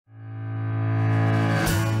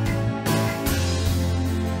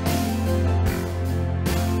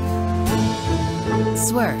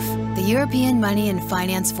SUERF, the European Money and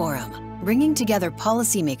Finance Forum, bringing together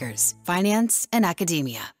policymakers, finance, and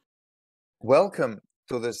academia. Welcome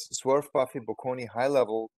to this SUERF BAFFI Bocconi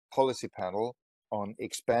high-level policy panel on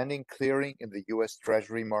expanding clearing in the US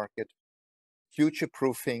Treasury market,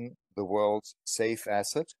 future-proofing the world's safe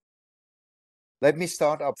asset. Let me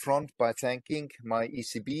start up front by thanking my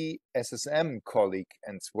ECB SSM colleague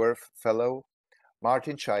and SUERF fellow,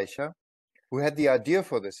 Martin Scheicher, who had the idea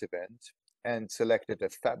for this event and selected a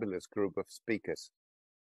fabulous group of speakers.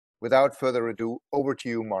 Without further ado, over to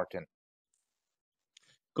you, Martin.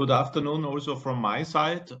 Good afternoon also from my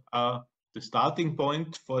side. The starting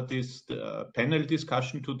point for this panel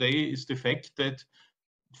discussion today is the fact that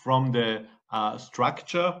from the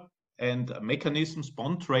structure and mechanisms,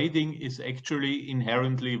 bond trading is actually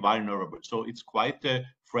inherently vulnerable. So it's quite a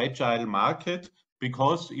fragile market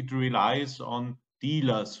because it relies on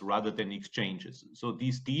dealers rather than exchanges. So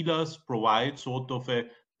these dealers provide sort of a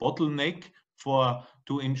bottleneck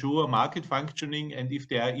to ensure market functioning, and if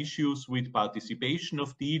there are issues with participation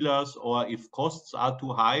of dealers or if costs are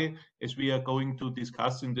too high, as we are going to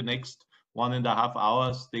discuss in the next 1.5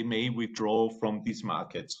 hours, they may withdraw from these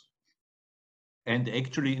markets. And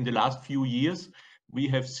actually in the last few years, we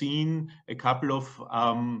have seen a couple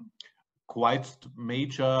of quite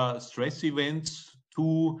major stress events,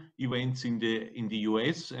 2 events in the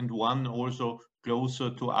US and one also closer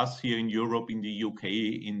to us here in Europe, in the UK,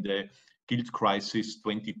 in the Gilt Crisis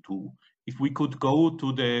 22. If we could go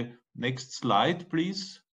to the next slide,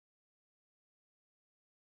 please.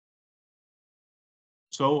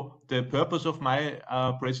 So the purpose of my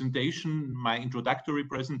presentation, my introductory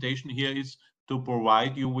presentation here is to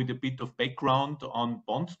provide you with a bit of background on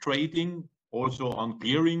bond trading, also on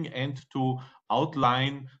clearing, and to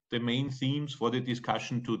outline the main themes for the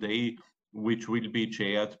discussion today, which will be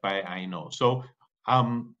chaired by Aino. So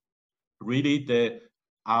really the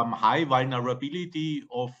high vulnerability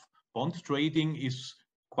of bond trading is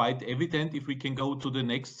quite evident. If we can go to the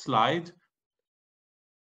next slide.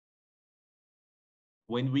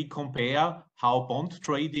 When we compare how bond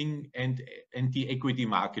trading and the equity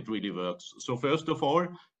market really works. So first of all,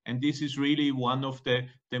 and this is really one of the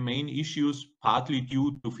main issues, partly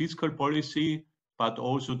due to fiscal policy, but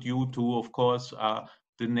also due to, of course,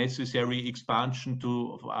 the necessary expansion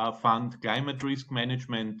to fund climate risk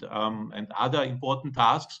management and other important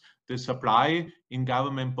tasks. The supply in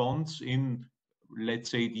government bonds in, let's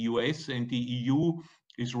say, the US and the EU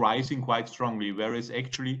is rising quite strongly, whereas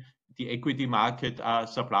actually the equity market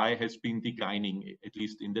supply has been declining, at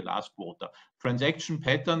least in the last quarter. Transaction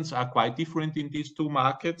patterns are quite different in these two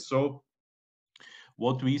markets. So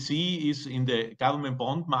what we see is in the government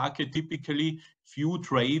bond market, typically few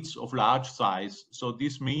trades of large size. So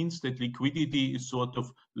this means that liquidity is sort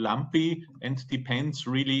of lumpy and depends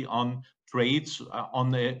really on trades,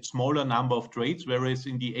 on a smaller number of trades, whereas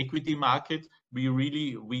in the equity market,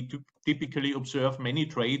 we typically observe many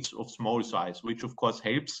trades of small size, which of course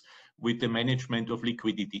helps with the management of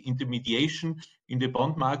liquidity. Intermediation in the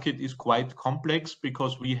bond market is quite complex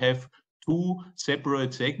because we have 2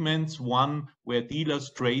 separate segments, one where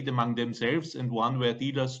dealers trade among themselves and one where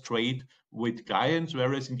dealers trade with clients,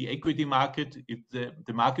 whereas in the equity market,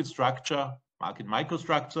 the market structure, market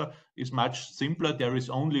microstructure is much simpler. There is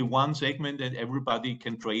only one segment and everybody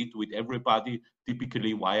can trade with everybody,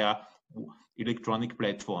 typically via electronic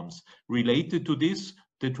platforms. Related to this,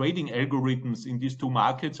 the trading algorithms in these 2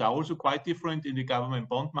 markets are also quite different. In the government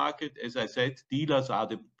bond market, as I said, dealers are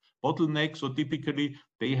the bottleneck, so typically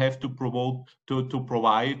they have to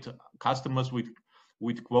provide customers with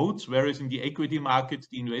quotes, whereas in the equity market,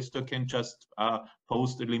 the investor can just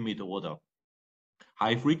post a limit order.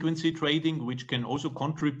 High frequency trading, which can also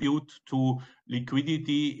contribute to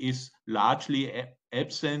liquidity, is largely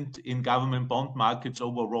absent in government bond markets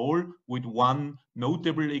overall, with one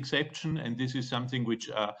notable exception, and this is something which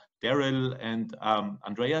Daryl and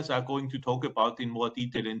Andreas are going to talk about in more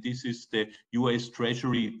detail, and this is the US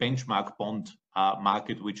Treasury benchmark bond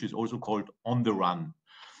market, which is also called on the run.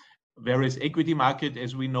 Whereas equity market,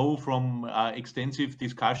 as we know from extensive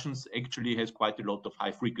discussions, actually has quite a lot of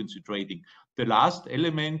high frequency trading. The last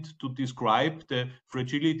element to describe the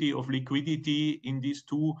fragility of liquidity in these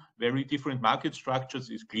 2 very different market structures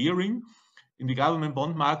is clearing. In the government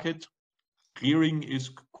bond market, clearing is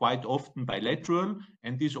quite often bilateral,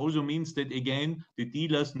 and this also means that, again, the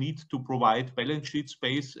dealers need to provide balance sheet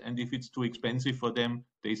space, and if it's too expensive for them,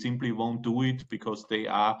 they simply won't do it because they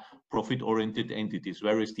are profit-oriented entities,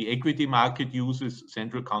 whereas the equity market uses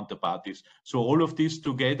central counterparties. So all of this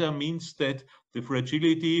together means that the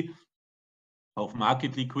fragility of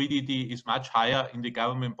market liquidity is much higher in the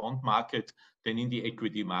government bond market than in the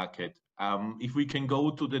equity market. If we can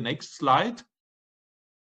go to the next slide,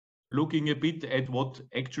 looking a bit at what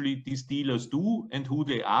actually these dealers do and who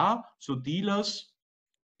they are. So dealers,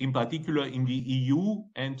 in particular in the EU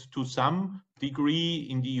and to some degree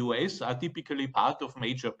in the US, are typically part of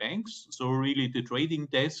major banks. So really the trading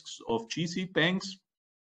desks of GC banks.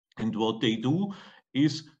 And what they do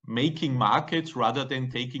is making markets rather than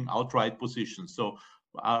taking outright positions. So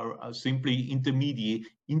are simply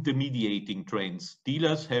intermediating trends.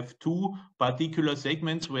 Dealers have two particular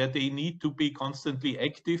segments where they need to be constantly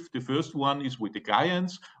active. The first one is with the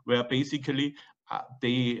clients, where basically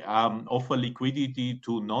they offer liquidity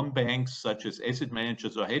to non-banks such as asset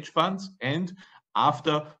managers or hedge funds. And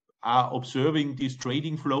after observing these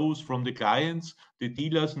trading flows from the clients, the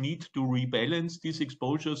dealers need to rebalance these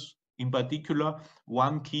exposures. In particular,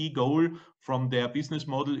 one key goal from their business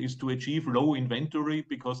model is to achieve low inventory,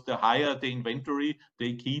 because the higher the inventory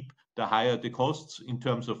they keep, the higher the costs in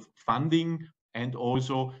terms of funding and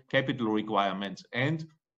also capital requirements. And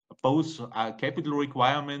both capital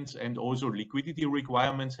requirements and also liquidity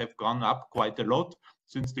requirements have gone up quite a lot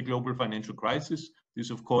since the global financial crisis. This,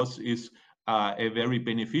 of course, is a very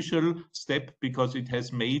beneficial step because it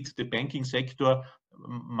has made the banking sector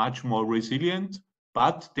much more resilient.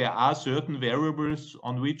 But there are certain variables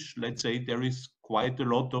on which, let's say, there is quite a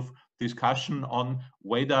lot of discussion on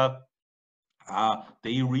whether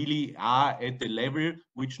they really are at the level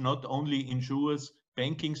which not only ensures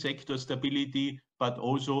banking sector stability, but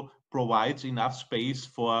also provides enough space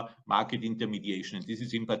for market intermediation. This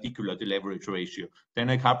is in particular the leverage ratio.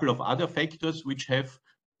 Then a couple of other factors which have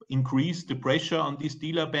increased the pressure on these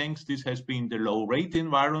dealer banks. This has been the low rate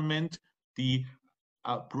environment, the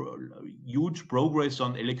huge progress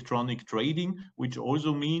on electronic trading, which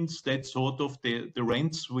also means that sort of the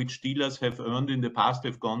rents which dealers have earned in the past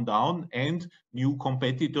have gone down, and new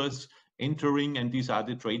competitors entering, and these are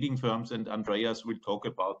the trading firms, and Andreas will talk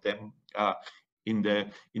about them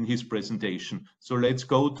in his presentation. So let's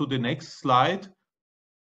go to the next slide.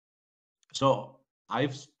 So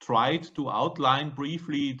I've tried to outline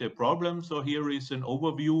briefly the problem. So here is an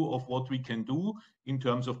overview of what we can do in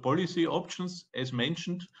terms of policy options. As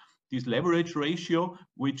mentioned, this leverage ratio,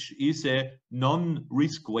 which is a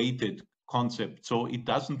non-risk weighted concept. So it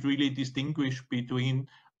doesn't really distinguish between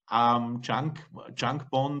junk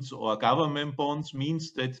bonds or government bonds,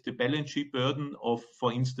 means that the balance sheet burden of,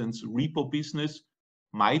 for instance, repo business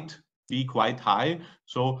might be quite high.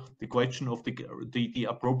 So the question of the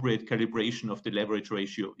appropriate calibration of the leverage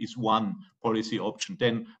ratio is one policy option.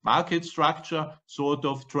 Then market structure, sort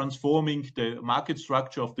of transforming the market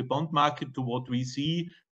structure of the bond market to what we see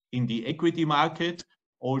in the equity market.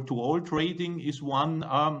 All-to-all trading is one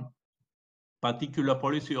particular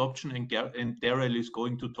policy option, and Daryl is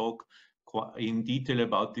going to talk in detail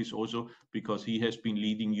about this also, because he has been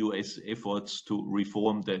leading US efforts to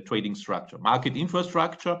reform the trading structure. Market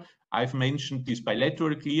infrastructure, I've mentioned this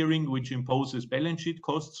bilateral clearing, which imposes balance sheet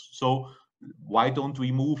costs. So why don't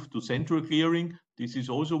we move to central clearing? This is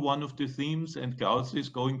also one of the themes, and Klaus is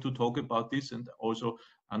going to talk about this, and also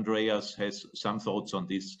Andreas has some thoughts on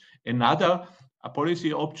this. Another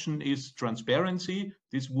policy option is transparency.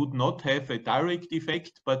 This would not have a direct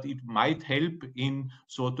effect, but it might help in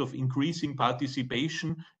sort of increasing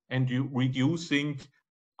participation and reducing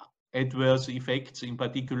adverse effects, in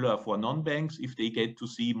particular for non-banks, if they get to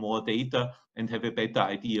see more data and have a better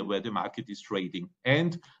idea where the market is trading.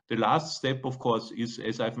 And the last step, of course, is,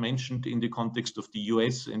 as I've mentioned in the context of the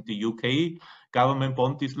US and the UK, government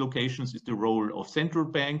bond dislocations is the role of central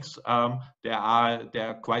banks. There are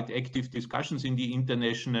quite active discussions in the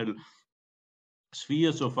international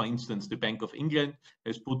sphere. So, for instance, the Bank of England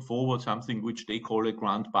has put forward something which they call a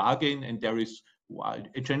grand bargain, and there is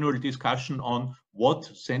a general discussion on what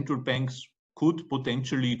central banks could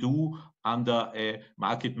potentially do under a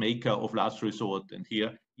market maker of last resort. And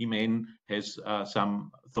here Iman has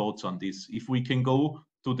some thoughts on this. If we can go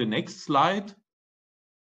to the next slide.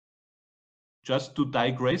 Just to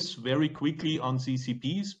digress very quickly on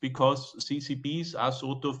CCPs, because CCPs are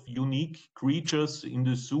sort of unique creatures in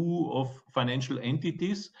the zoo of financial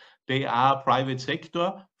entities. They are private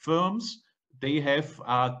sector firms. They have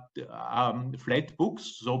flat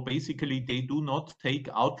books. So basically, they do not take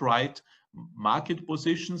outright market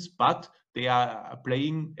positions, but they are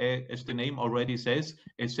playing, as the name already says,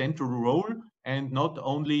 a central role, and not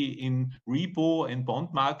only in repo and bond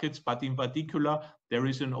markets, but in particular, there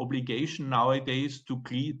is an obligation nowadays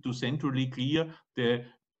to centrally clear the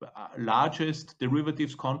largest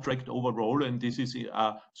derivatives contract overall, and this is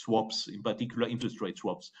swaps, in particular interest rate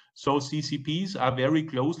swaps. So CCPs are very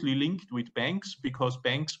closely linked with banks, because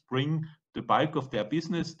banks bring the bulk of their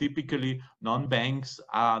business. Typically, non-banks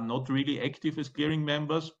are not really active as clearing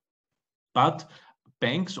members, but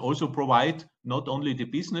banks also provide not only the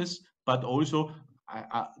business, but also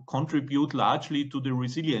contribute largely to the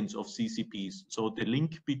resilience of CCPs. So the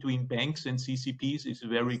link between banks and CCPs is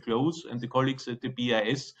very close, and the colleagues at the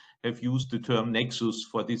BIS have used the term nexus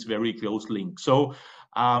for this very close link. So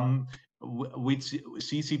with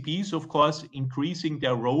CCPs, of course, increasing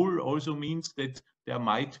their role also means that there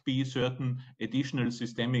might be certain additional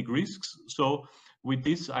systemic risks. So with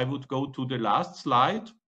this, I would go to the last slide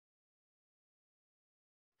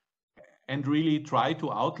and really try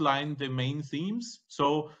to outline the main themes.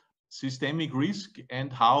 So systemic risk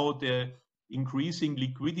and how the increasing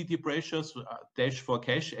liquidity pressures, dash for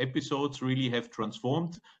cash episodes really have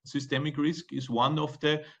transformed systemic risk is one of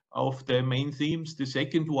the main themes. The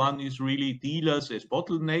second one is really dealers as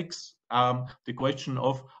bottlenecks. The question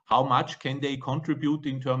of how much can they contribute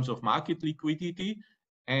in terms of market liquidity,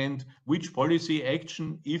 and which policy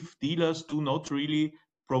action, if dealers do not really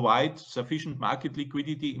provide sufficient market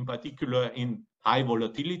liquidity, in particular in high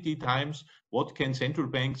volatility times, what can central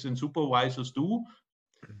banks and supervisors do?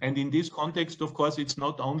 And in this context, of course, it's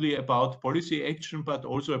not only about policy action, but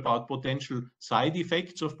also about potential side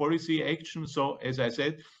effects of policy action. So as I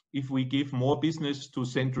said, if we give more business to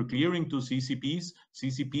central clearing, to CCPs,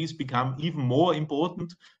 CCPs become even more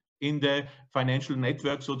important in the financial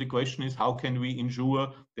network. So the question is, how can we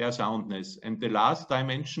ensure their soundness? And the last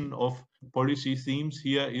dimension of policy themes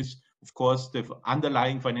here is, of course, the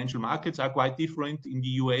underlying financial markets are quite different in the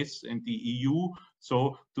US and the EU.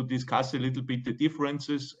 So to discuss a little bit the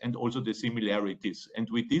differences and also the similarities. And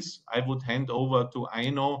with this, I would hand over to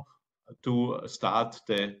Aino to start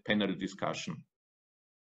the panel discussion.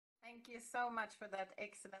 Thank you so much for that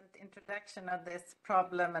excellent introduction of this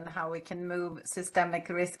problem and how we can move systemic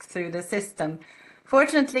risk through the system.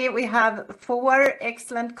 Fortunately, we have 4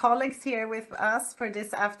 excellent colleagues here with us for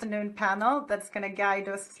this afternoon panel that's going to guide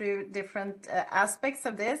us through different aspects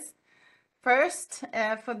of this. First,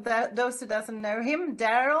 for those who doesn't know him,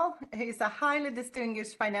 Daryl, who is a highly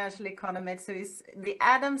distinguished financial economist, who is the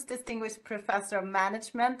Adams Distinguished Professor of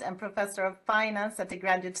Management and Professor of Finance at the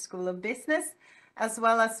Graduate School of Business, as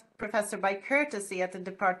well as Professor by courtesy at the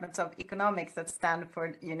Department of Economics at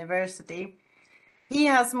Stanford University. He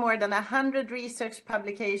has more than 100 research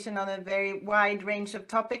publications on a very wide range of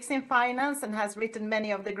topics in finance and has written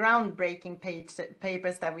many of the groundbreaking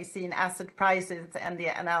papers that we see in asset prices and the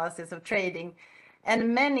analysis of trading.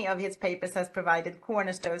 And many of his papers has provided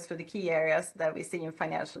cornerstones for the key areas that we see in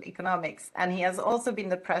financial economics. And he has also been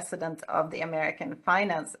the president of the American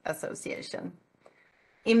Finance Association.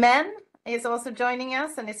 Imen is also joining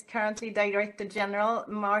us and is currently Director General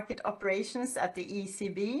Market Operations at the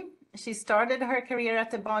ECB. She started her career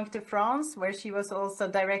at the Banque de France, where she was also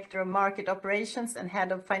Director of Market Operations and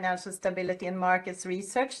Head of Financial Stability and Markets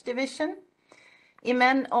Research Division.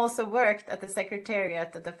 Imen also worked at the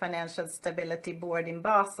Secretariat of the Financial Stability Board in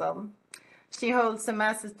Basel. She holds a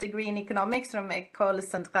master's degree in economics from École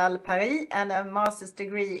Centrale Paris and a master's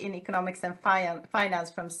degree in economics and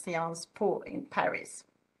finance from Sciences Po in Paris.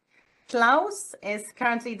 Klaus is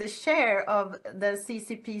currently the chair of the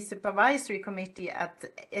CCP Supervisory Committee at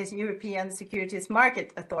the European Securities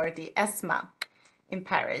Market Authority, ESMA, in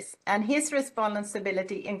Paris. And his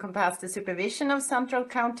responsibility encompasses the supervision of central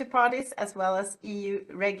counterparties, as well as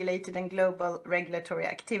EU-regulated and global regulatory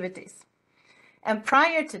activities. And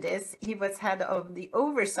prior to this, he was head of the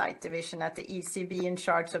Oversight Division at the ECB, in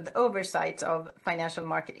charge of the oversight of financial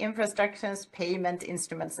market infrastructures, payment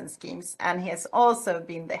instruments and schemes. And he has also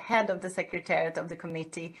been the head of the Secretariat of the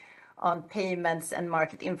Committee on Payments and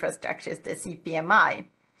Market Infrastructures, the CPMI,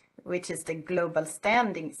 which is the global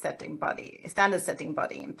standard setting body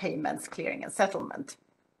in payments, clearing and settlement.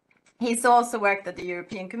 He's also worked at the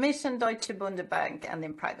European Commission, Deutsche Bundesbank, and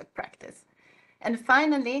in private practice. And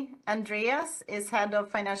finally, Andreas is head of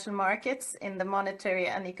financial markets in the Monetary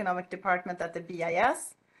and Economic Department at the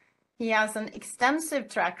BIS. He has an extensive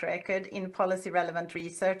track record in policy-relevant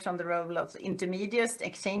research on the role of intermediaries,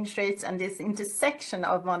 exchange rates, and this intersection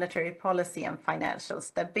of monetary policy and financial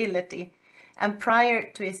stability. And prior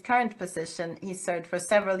to his current position, he served for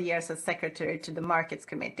several years as secretary to the Markets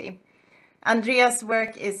Committee. Andreas'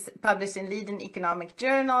 work is published in leading economic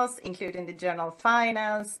journals, including the Journal of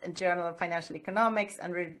Finance, and Journal of Financial Economics,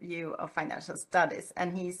 and Review of Financial Studies.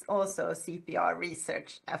 And he's also a CPR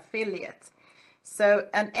research affiliate. So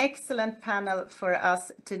an excellent panel for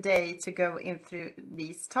us today to go in through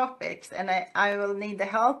these topics. And I will need the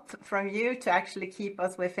help from you to actually keep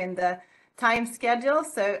us within the time schedule.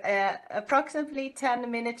 So approximately 10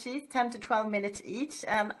 to 12 minutes each.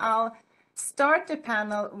 And I'll start the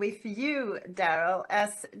panel with you, Daryl.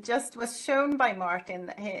 As just was shown by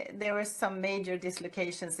Martin, there were some major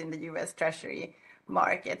dislocations in the US Treasury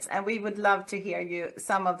markets, and we would love to hear you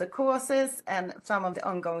some of the causes and some of the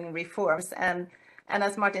ongoing reforms. And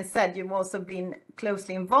as Martin said, you've also been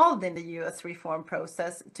closely involved in the US reform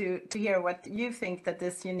process to hear what you think that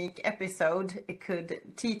this unique episode could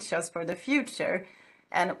teach us for the future.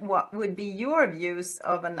 And what would be your views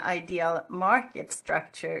of an ideal market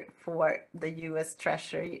structure for the US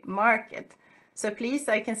Treasury market? So please,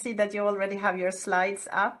 I can see that you already have your slides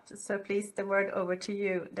up. So please, the word over to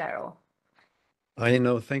you, Daryl. I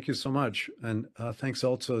know, thank you so much. And thanks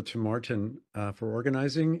also to Martin for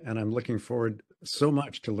organizing. And I'm looking forward so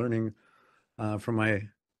much to learning from my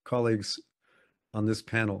colleagues on this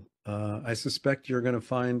panel. I suspect you're going to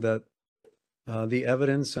find that the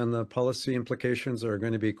evidence and the policy implications are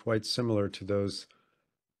going to be quite similar to those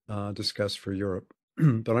discussed for Europe.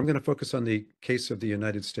 But I'm going to focus on the case of the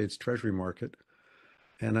United States Treasury market.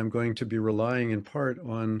 And I'm going to be relying in part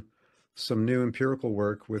on some new empirical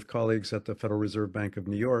work with colleagues at the Federal Reserve Bank of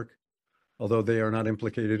New York, although they are not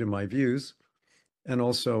implicated in my views, and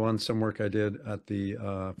also on some work I did at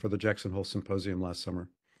for the Jackson Hole Symposium last summer.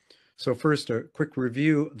 So first, a quick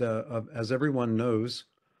review. As everyone knows,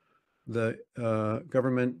 the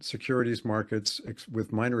government securities markets,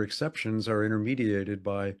 with minor exceptions, are intermediated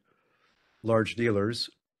by large dealers.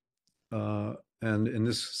 And in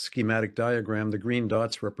this schematic diagram, the green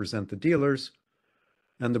dots represent the dealers,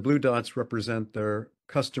 and the blue dots represent their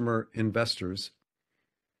customer investors.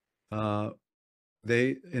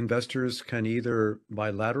 Investors can either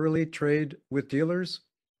bilaterally trade with dealers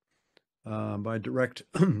by direct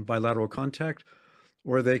bilateral contact,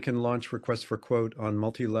 or they can launch requests for quote on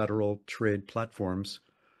multilateral trade platforms.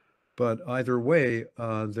 But either way,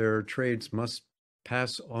 their trades must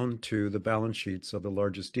pass on to the balance sheets of the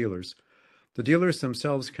largest dealers. The dealers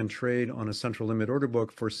themselves can trade on a central limit order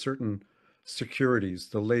book for certain securities,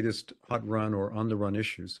 the latest hot run or on the run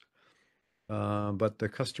issues. But the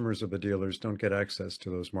customers of the dealers don't get access to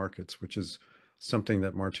those markets, which is something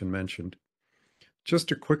that Martin mentioned. Just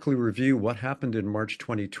to quickly review what happened in March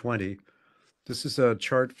 2020, this is a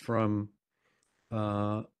chart from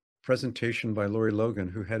a presentation by Lori Logan,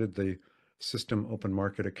 who headed the System Open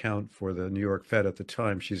Market account for the New York Fed at the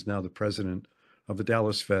time. She's now the president of the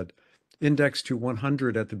Dallas Fed. Indexed to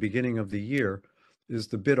 100 at the beginning of the year is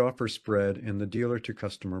the bid-offer spread in the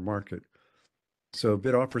dealer-to-customer market. So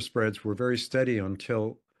bid-offer spreads were very steady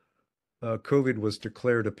until COVID was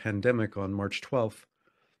declared a pandemic on March 12th.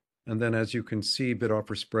 And then, as you can see,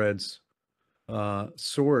 bid-offer spreads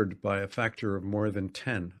soared by a factor of more than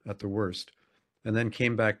 10 at the worst, and then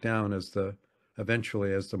came back down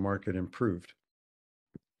eventually as the market improved.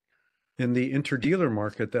 In the interdealer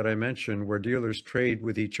market that I mentioned, where dealers trade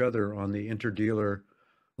with each other on the interdealer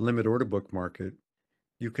limit order book market,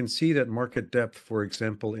 you can see that market depth, for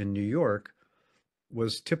example, in New York,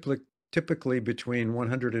 was typically between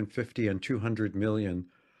 150 and 200 million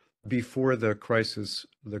before the crisis,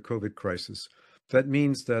 the COVID crisis. That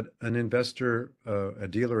means that an investor, a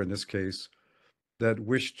dealer in this case, that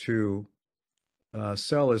wished to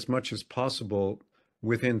sell as much as possible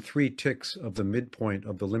within 3 ticks of the midpoint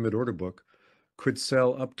of the limit order book could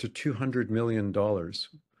sell up to $200 million.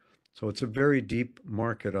 So it's a very deep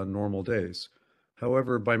market on normal days.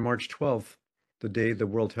 However, by March 12th, the day the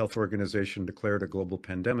World Health Organization declared a global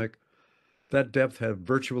pandemic, that depth had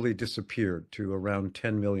virtually disappeared to around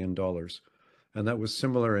 $10 million. And that was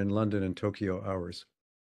similar in London and Tokyo hours.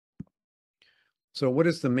 So what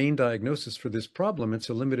is the main diagnosis for this problem? It's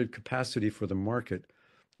a limited capacity for the market.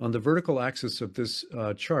 On the vertical axis of this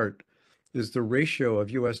chart is the ratio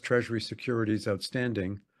of US Treasury securities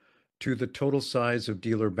outstanding to the total size of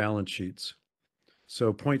dealer balance sheets.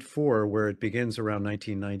 So 0.4, where it begins around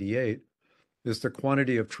 1998, is the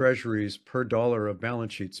quantity of treasuries per dollar of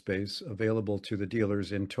balance sheet space available to the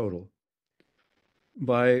dealers in total.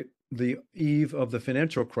 By the eve of the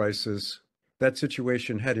financial crisis, that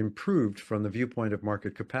situation had improved from the viewpoint of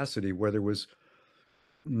market capacity, where there was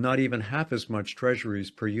not even half as much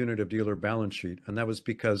treasuries per unit of dealer balance sheet. And that was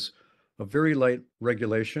because of very light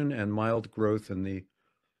regulation and mild growth in the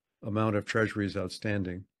amount of treasuries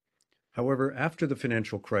outstanding. However, after the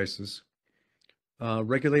financial crisis,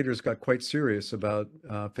 regulators got quite serious about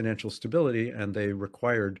financial stability, and they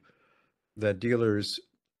required that dealers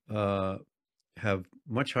have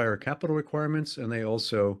much higher capital requirements, and they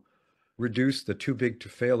also reduced the too big to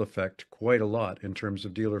fail effect quite a lot in terms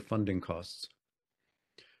of dealer funding costs.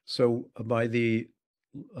 So by the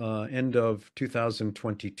end of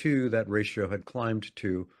 2022, that ratio had climbed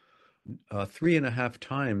to 3.5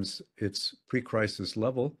 times its pre-crisis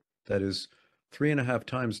level, that is 3.5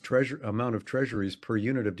 times amount of treasuries per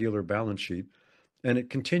unit of dealer balance sheet, and it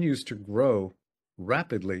continues to grow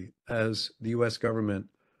rapidly as the US government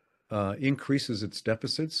increases its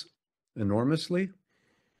deficits enormously,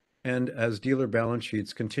 and as dealer balance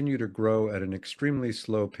sheets continue to grow at an extremely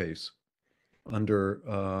slow pace under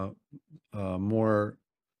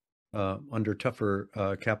under tougher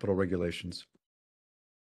capital regulations.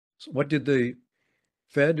 So what did the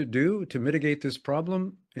Fed do to mitigate this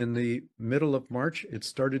problem? In the middle of March, it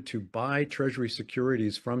started to buy Treasury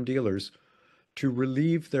securities from dealers to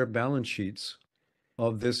relieve their balance sheets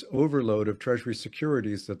of this overload of Treasury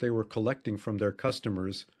securities that they were collecting from their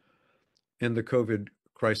customers in the COVID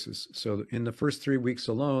crisis. So in the first 3 weeks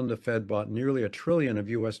alone, the Fed bought nearly $1 trillion of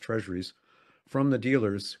US Treasuries from the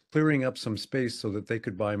dealers, clearing up some space so that they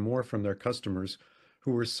could buy more from their customers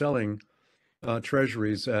who were selling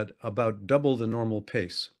treasuries at about double the normal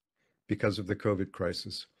pace because of the COVID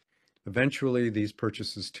crisis. Eventually, these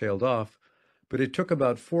purchases tailed off, but it took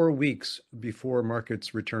about 4 weeks before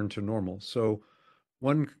markets returned to normal. So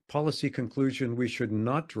one policy conclusion we should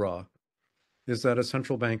not draw is that a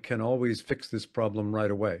central bank can always fix this problem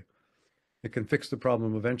right away. It can fix the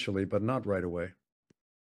problem eventually, but not right away.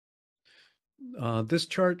 This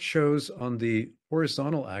chart shows on the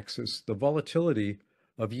horizontal axis the volatility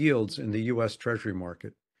of yields in the US Treasury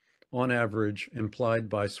market, on average implied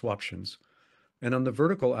by swaptions. And on the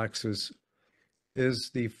vertical axis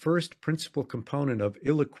is the first principal component of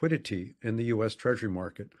illiquidity in the US Treasury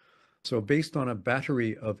market. So based on a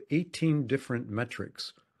battery of 18 different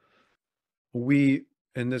metrics, we,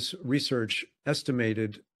 in this research,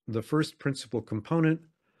 estimated the first principal component,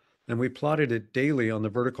 and we plotted it daily on the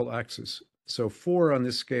vertical axis. So 4 on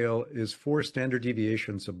this scale is 4 standard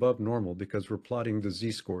deviations above normal because we're plotting the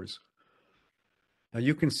z-scores. Now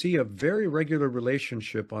you can see a very regular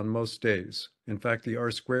relationship on most days. In fact, the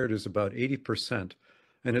R-squared is about 80%,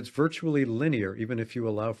 and it's virtually linear even if you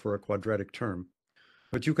allow for a quadratic term.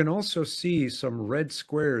 But you can also see some red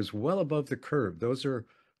squares well above the curve. Those are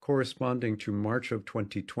corresponding to March of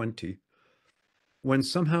 2020, when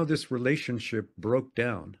somehow this relationship broke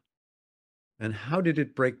down. And how did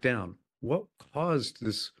it break down? What caused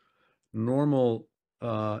this normal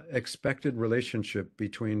expected relationship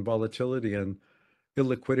between volatility and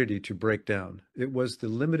illiquidity to break down? It was the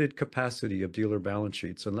limited capacity of dealer balance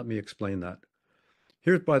sheets, and let me explain that.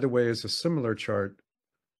 Here, by the way, is a similar chart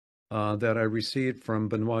that I received from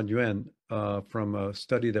Benoit Nguyen from a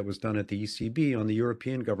study that was done at the ECB on the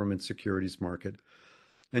European government securities market.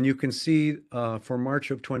 And you can see for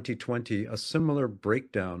March of 2020, a similar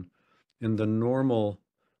breakdown in the normal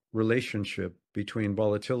relationship between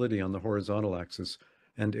volatility on the horizontal axis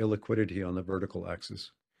and illiquidity on the vertical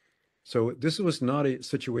axis. So this was not a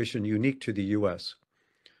situation unique to the US.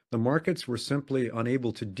 The markets were simply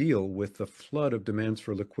unable to deal with the flood of demands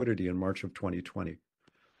for liquidity in March of 2020.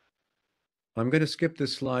 I'm going to skip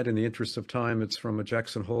this slide in the interest of time. It's from a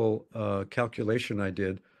Jackson Hole calculation I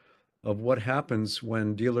did of what happens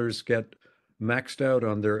when dealers get maxed out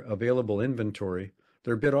on their available inventory.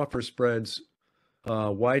 Their bid offer spreads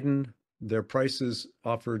widen, their prices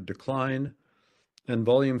offered decline, and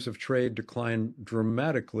volumes of trade decline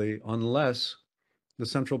dramatically unless the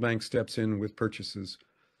central bank steps in with purchases.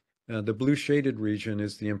 The blue shaded region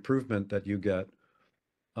is the improvement that you get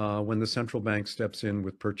when the central bank steps in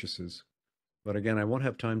with purchases. But again, I won't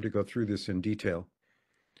have time to go through this in detail.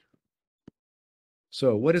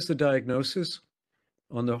 So what is the diagnosis?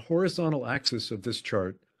 On the horizontal axis of this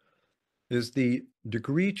chart is the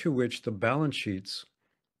degree to which the balance sheets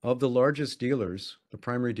of the largest dealers, the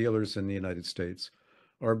primary dealers in the United States,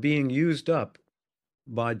 are being used up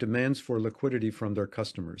by demands for liquidity from their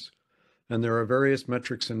customers. And there are various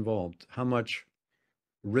metrics involved. How much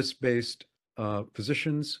risk-based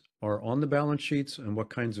positions are on the balance sheets and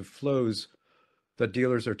what kinds of flows that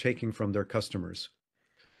dealers are taking from their customers.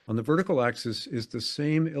 On the vertical axis is the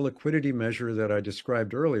same illiquidity measure that I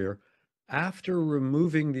described earlier after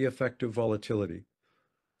removing the effect of volatility.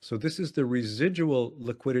 So this is the residual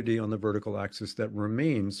liquidity on the vertical axis that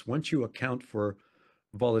remains once you account for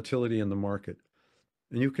volatility in the market.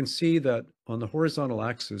 And you can see that on the horizontal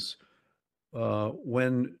axis,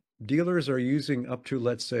 when dealers are using up to,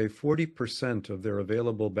 let's say, 40% of their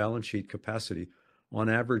available balance sheet capacity on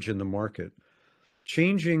average in the market,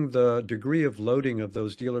 changing the degree of loading of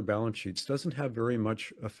those dealer balance sheets doesn't have very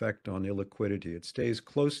much effect on illiquidity. It stays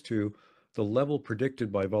close to the level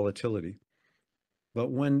predicted by volatility.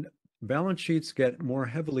 But when balance sheets get more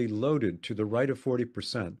heavily loaded to the right of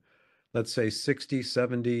 40%, let's say 60,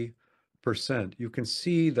 70%, you can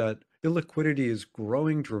see that illiquidity is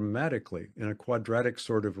growing dramatically in a quadratic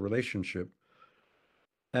sort of relationship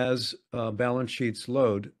as balance sheets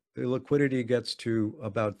load, the liquidity gets to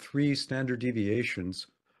about 3 standard deviations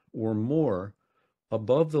or more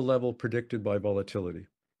above the level predicted by volatility.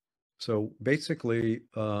 So basically,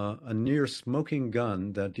 a near smoking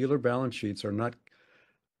gun that dealer balance sheets are not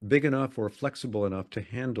big enough or flexible enough to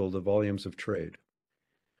handle the volumes of trade.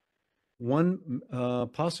 One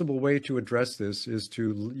possible way to address this is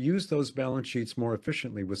to use those balance sheets more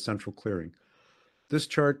efficiently with central clearing. This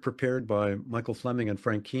chart, prepared by Michael Fleming and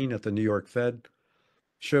Frank Keene at the New York Fed,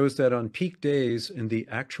 shows that on peak days in the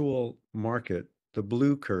actual market, the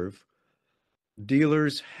blue curve,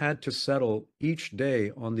 dealers had to settle each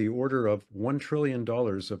day on the order of $1 trillion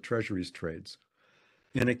of Treasuries trades.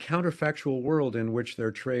 In a counterfactual world in which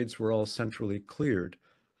their trades were all centrally cleared,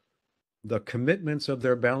 the commitments of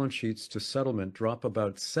their balance sheets to settlement drop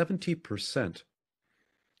about 70%.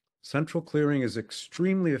 Central clearing is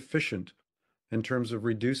extremely efficient in terms of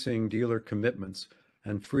reducing dealer commitments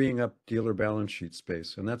and freeing up dealer balance sheet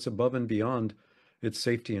space, and that's above and beyond its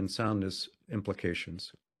safety and soundness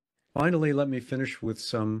implications. Finally, let me finish with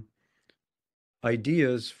some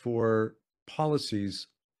ideas for policies,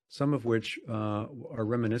 some of which are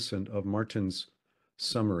reminiscent of Martin's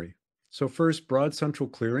summary. So first, broad central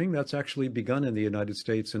clearing, that's actually begun in the United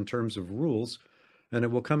States in terms of rules, and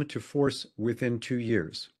it will come into force within 2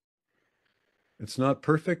 years. It's not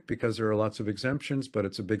perfect because there are lots of exemptions, but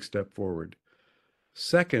it's a big step forward.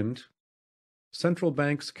 Second, central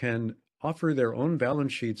banks can offer their own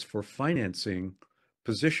balance sheets for financing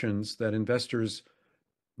positions that investors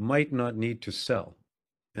might not need to sell.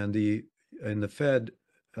 And in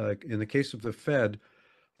the case of the Fed,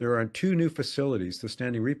 there are 2 new facilities, the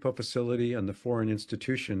standing repo facility and the foreign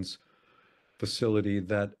institutions facility,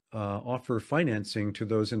 that offer financing to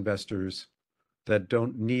those investors that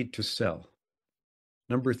don't need to sell.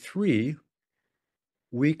 Number 3,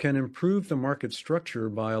 we can improve the market structure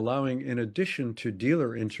by allowing, in addition to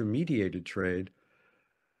dealer intermediated trade,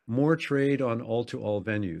 more trade on all-to-all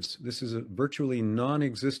venues. This is virtually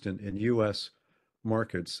non-existent in US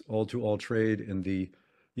markets. All-to-all trade in the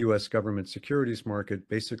US government securities market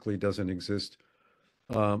basically doesn't exist.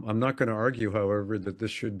 I'm not going to argue, however, that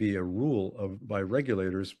this should be a rule by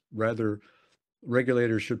regulators. Rather,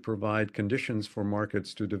 regulators should provide conditions for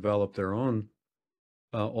markets to develop their own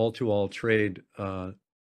all-to-all trade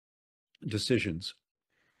decisions.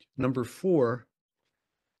 Number 4,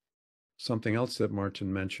 something else that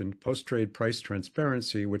Martin mentioned, post-trade price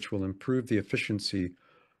transparency, which will improve the efficiency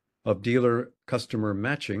of dealer-customer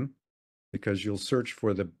matching, because you'll search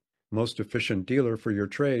for the most efficient dealer for your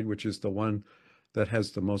trade, which is the one that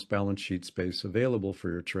has the most balance sheet space available for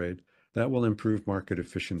your trade. That will improve market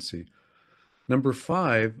efficiency. Number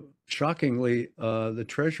 5, shockingly, the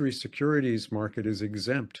Treasury securities market is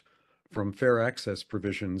exempt from fair access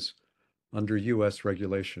provisions under US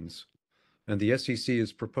regulations. And the SEC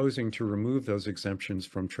is proposing to remove those exemptions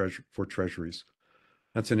for Treasuries.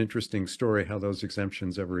 That's an interesting story, how those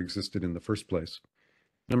exemptions ever existed in the first place.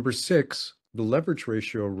 Number 6, the leverage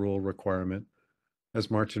ratio rule requirement,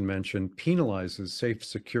 as Martin mentioned, penalizes safe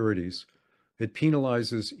securities. It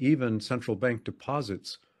penalizes even central bank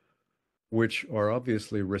deposits, which are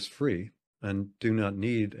obviously risk-free and do not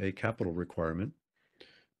need a capital requirement.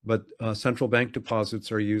 But central bank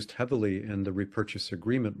deposits are used heavily in the repurchase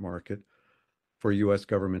agreement market for US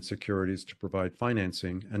government securities to provide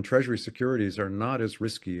financing, and Treasury securities are not as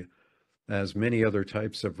risky as many other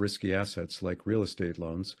types of risky assets like real estate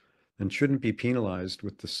loans, and shouldn't be penalized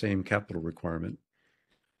with the same capital requirement.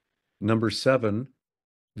 Number 7,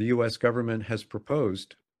 the US government has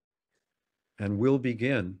proposed and will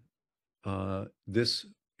begin this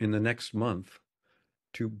in the next month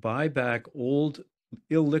to buy back old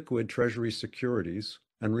illiquid Treasury securities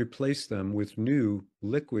and replace them with new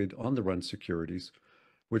liquid on-the-run securities,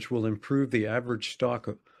 which will improve the average stock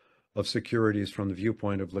of securities from the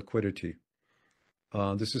viewpoint of liquidity.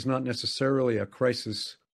 This is not necessarily a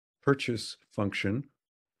crisis purchase function,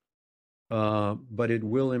 but it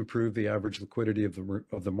will improve the average liquidity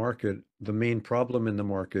of the market. The main problem in the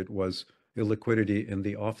market was illiquidity in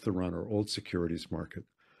the off-the-run or old securities market.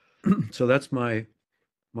 So that's my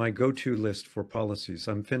go-to list for policies.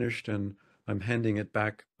 I'm finished, and I'm handing it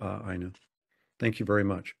back, Ina. Thank you very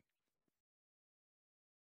much.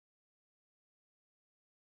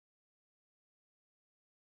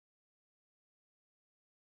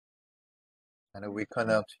 And we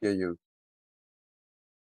cannot hear you.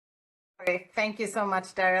 Great. Thank you so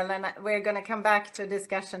much, Daryl. And we're going to come back to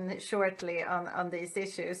discussion shortly on these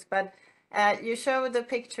issues. But you showed the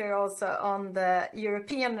picture also on the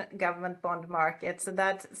European government bond market. So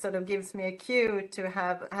that sort of gives me a cue to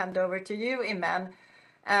hand over to you, Iman.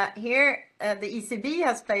 Here, the ECB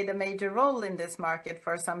has played a major role in this market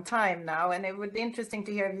for some time now, and it would be interesting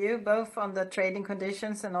to hear you both on the trading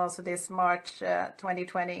conditions and also this March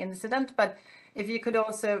 2020 incident. But if you could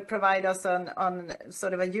also provide us on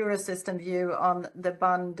sort of a Eurosystem view on the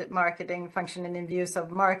bond marketing functioning in views of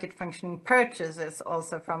market functioning purchases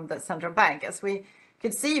also from the central bank. As we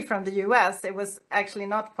could see from the US, it was actually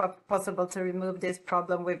not possible to remove this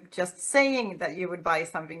problem with just saying that you would buy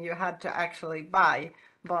something. You had to actually buy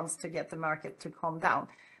bonds to get the market to calm down.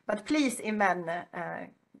 But please, Imen,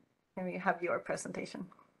 can we have your presentation?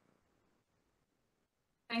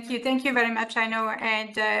 Thank you very much, Aino,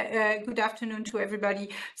 and good afternoon to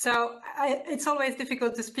everybody. So it's always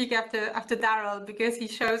difficult to speak after Daryl because he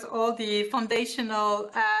shows all the foundational,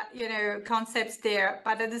 concepts there.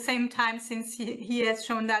 But at the same time, since he has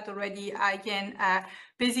shown that already, I can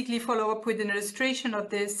basically follow up with an illustration of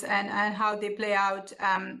this and how they play out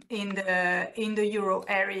in the euro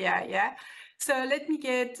area. Yeah. So let me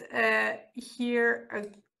get here a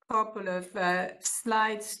couple of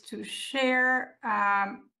slides to share.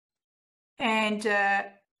 And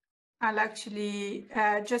I'll actually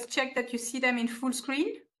just check that you see them in full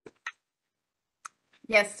screen.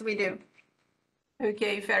 Yes, we do.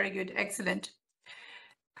 Okay, very good. Excellent.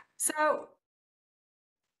 So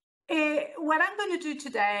what I'm going to do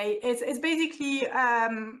today is basically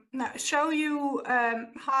show you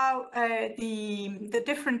how the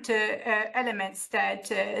different elements that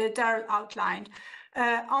Daryl outlined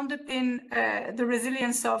underpin the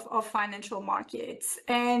resilience of financial markets.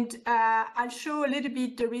 And I'll show a little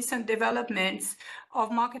bit the recent developments of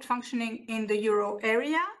market functioning in the euro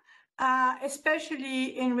area,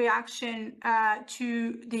 especially in reaction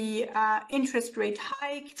to the interest rate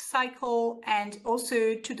hike cycle and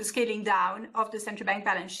also to the scaling down of the central bank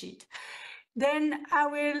balance sheet. Then I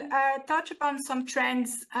will touch upon some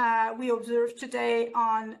trends we observed today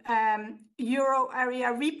on euro area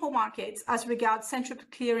repo markets as regards central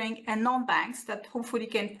clearing and non-banks that hopefully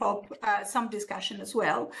can prompt some discussion as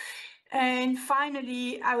well. And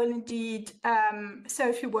finally, I will indeed say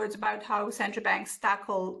a few words about how central banks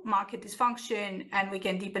tackle market dysfunction, and we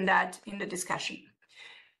can deepen that in the discussion.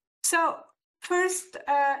 So first,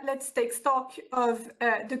 let's take stock of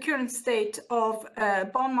the current state of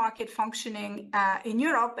bond market functioning in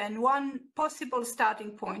Europe. And one possible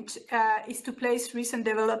starting point is to place recent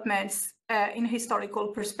developments in historical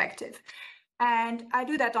perspective. And I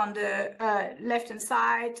do that on the left-hand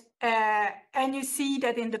side. And you see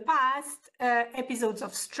that in the past, episodes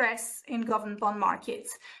of stress in government bond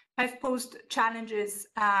markets have posed challenges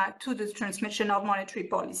to the transmission of monetary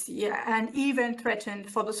policy and even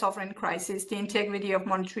threatened for the sovereign crisis, the integrity of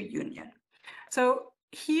monetary union. So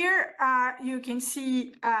here you can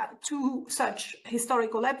see two such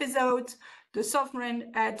historical episodes: the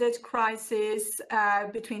sovereign debt crisis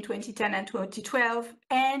between 2010 and 2012,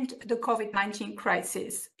 and the COVID-19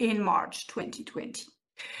 crisis in March 2020.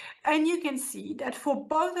 And you can see that for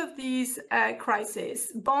both of these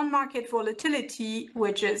crises, bond market volatility,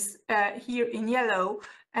 which is here in yellow,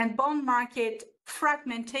 and bond market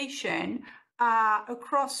fragmentation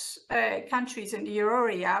across countries in the euro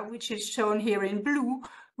area, which is shown here in blue,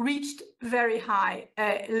 reached very high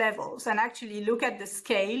levels. And actually look at the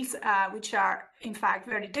scales, which are in fact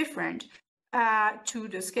very different to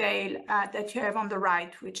the scale that you have on the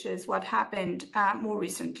right, which is what happened more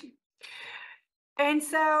recently. And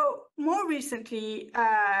so more recently,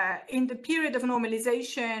 in the period of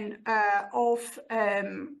normalization of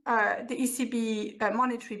the ECB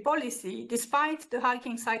monetary policy, despite the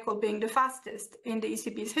hiking cycle being the fastest in the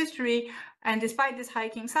ECB's history, and despite this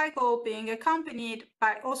hiking cycle being accompanied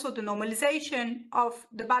by also the normalization of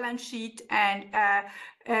the balance sheet and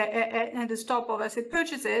the stop of asset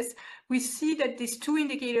purchases, we see that these two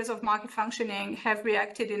indicators of market functioning have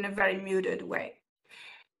reacted in a very muted way.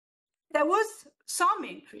 There was some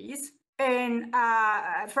increase in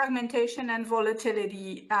fragmentation and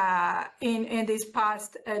volatility in these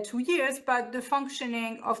past 2 years, but the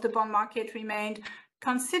functioning of the bond market remained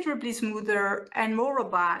considerably smoother and more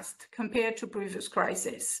robust compared to previous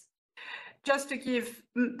crises. Just to give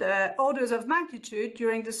the orders of magnitude,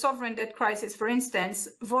 during the sovereign debt crisis, for instance,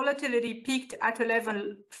 volatility peaked at a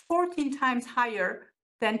level 14 times higher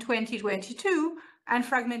than 2022, and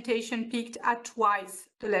fragmentation peaked at twice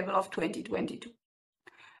the level of 2022.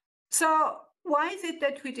 So why is it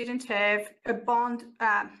that we didn't have a bond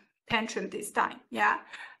tantrum this time? Yeah,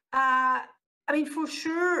 I mean, for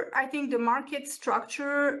sure, I think the market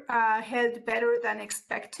structure held better than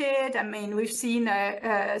expected. I mean, we've seen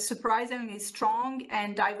a surprisingly strong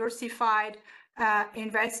and diversified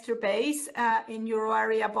investor base in euro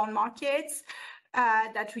area bond markets.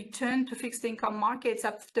 that returned to fixed income markets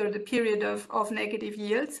after the period of negative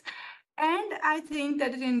yields. And I think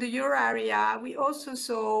that in the euro area, we also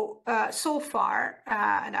saw so far,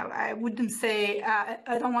 and I wouldn't say,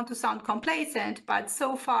 I don't want to sound complacent, but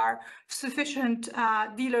so far sufficient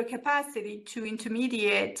dealer capacity to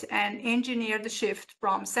intermediate and engineer the shift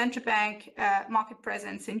from central bank market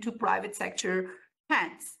presence into private sector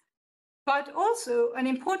hands. But also an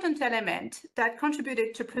important element that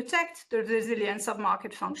contributed to protect the resilience of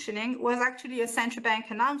market functioning was actually a central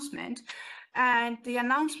bank announcement, and the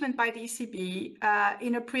announcement by the ECB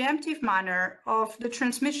in a preemptive manner of the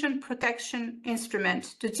Transmission Protection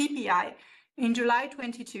Instrument, the TPI, in July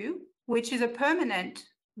 22, which is a permanent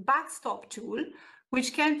backstop tool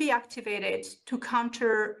which can be activated to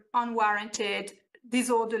counter unwarranted,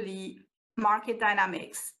 disorderly market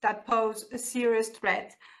dynamics that pose a serious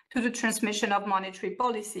threat to the transmission of monetary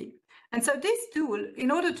policy. And so this tool,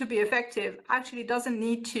 in order to be effective, actually doesn't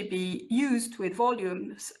need to be used with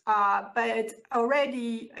volumes, but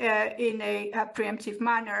already in a preemptive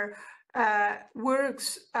manner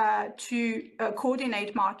works to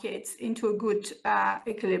coordinate markets into a good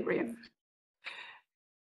equilibrium.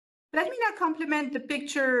 Let me now complement the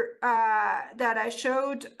picture that I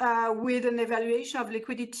showed with an evaluation of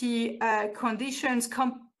liquidity conditions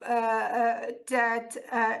that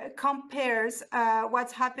compares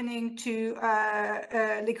what's happening to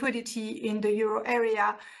liquidity in the euro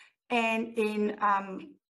area and in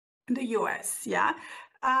the US. Yeah.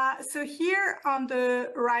 So here on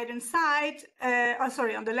the right-hand side,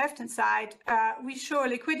 on the left-hand side, we show a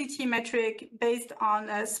liquidity metric based on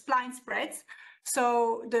spline spreads.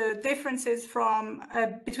 So the differences from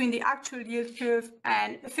between the actual yield curve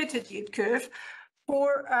and fitted yield curve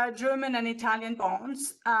for German and Italian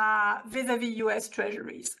bonds vis-a-vis US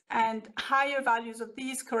Treasuries. And higher values of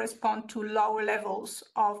these correspond to lower levels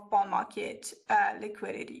of bond market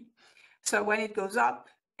liquidity. So when it goes up,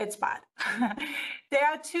 it's bad. There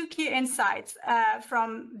are two key insights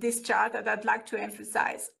from this chart that I'd like to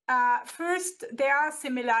emphasize. First, there are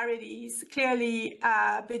similarities clearly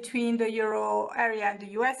between the euro area and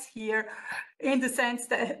the US here, in the sense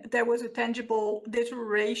that there was a tangible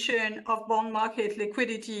deterioration of bond market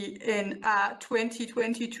liquidity in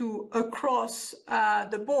 2022 across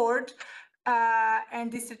the board.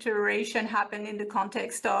 And this deterioration happened in the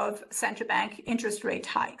context of central bank interest rate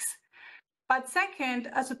hikes. But second,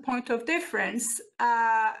 as a point of difference,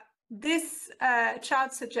 this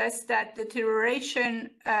chart suggests that the deterioration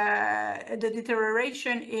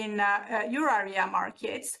in euro area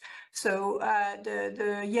markets, so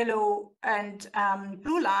the yellow and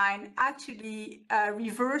blue line, actually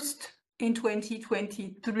reversed in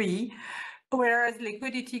 2023, whereas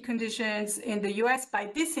liquidity conditions in the US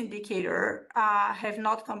by this indicator have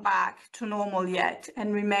not come back to normal yet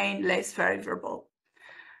and remain less favorable.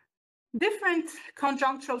 Different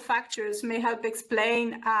conjunctural factors may help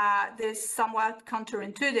explain this somewhat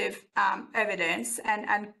counterintuitive evidence,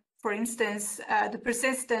 and for instance, the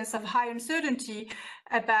persistence of high uncertainty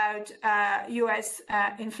about US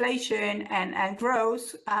inflation and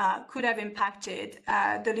growth could have impacted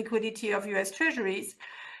the liquidity of US Treasuries.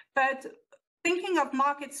 But thinking of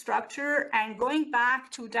market structure and going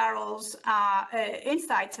back to Daryl's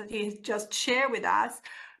insights that he just shared with us,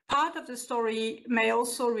 part of the story may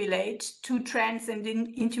also relate to trends in the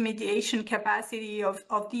intermediation capacity of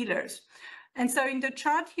dealers. And so in the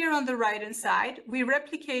chart here on the right-hand side, we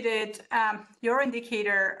replicated your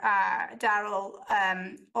indicator, Daryl,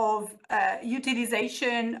 of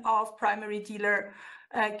utilization of primary dealer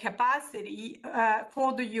capacity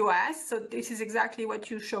for the US. So this is exactly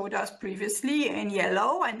what you showed us previously in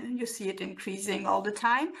yellow, and you see it increasing all the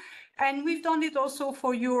time. And we've done it also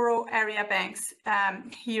for euro area banks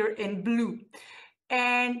here in blue.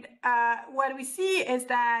 And what we see is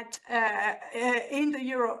that in the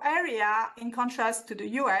euro area, in contrast to the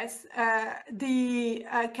US, the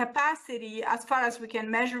capacity, as far as we can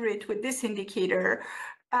measure it with this indicator,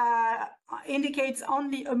 indicates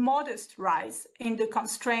only a modest rise in the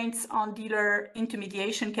constraints on dealer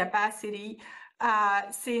intermediation capacity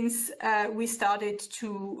since we started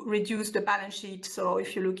to reduce the balance sheet. So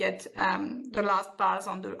if you look at the last bars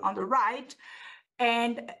on the right,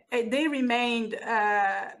 and they remained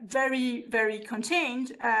very, very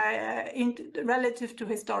contained relative to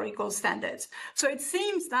historical standards. So it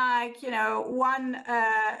seems like, you know,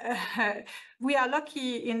 we are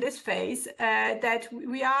lucky in this phase that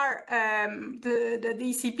we are the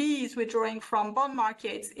ECB is withdrawing from bond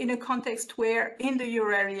markets in a context where in the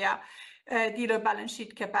euro area, dealer balance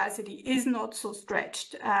sheet capacity is not so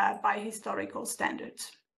stretched by historical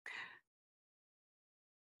standards.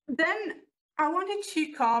 Then I wanted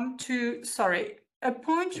to come to, a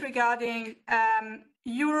point regarding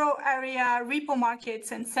euro area repo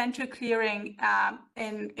markets and central clearing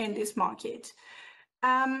in this market.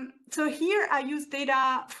 So here I use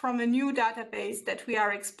data from a new database that we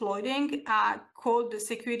are exploiting called the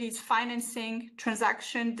Securities Financing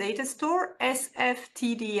Transaction Data Store,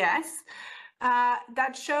 SFTDS,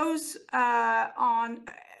 that shows on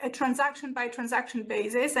a transaction by transaction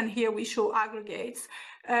basis, and here we show aggregates,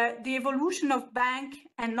 the evolution of bank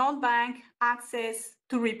and non-bank access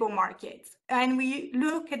to repo markets. And we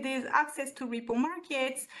look at this access to repo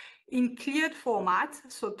markets in cleared format,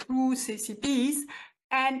 so through CCPs,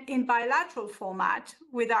 and in bilateral format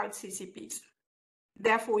without CCPs,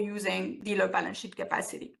 therefore using dealer balance sheet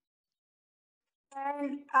capacity.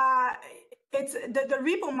 And the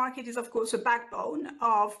repo market is, of course, a backbone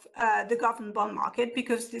of the government bond market,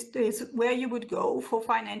 because this is where you would go for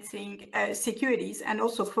financing securities and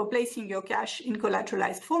also for placing your cash in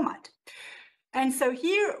collateralized format. And so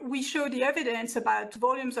here we show the evidence about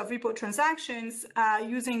volumes of repo transactions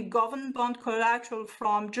using government bond collateral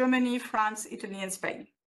from Germany, France, Italy, and Spain.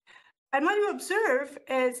 And what you observe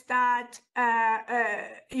is that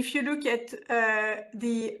if you look at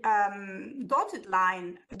the dotted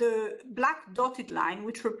line, the black dotted line,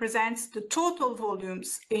 which represents the total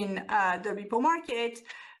volumes in the repo market,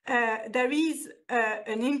 there is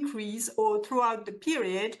an increase throughout the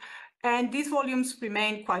period. And these volumes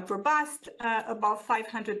remain quite robust, about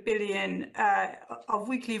 500 billion of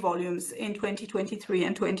weekly volumes in 2023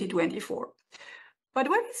 and 2024. But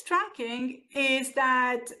what is striking is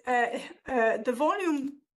that the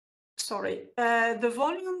volume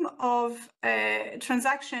of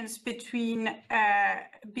transactions between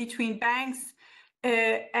banks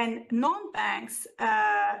and non-banks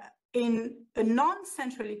in a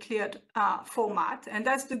non-centrally cleared format, and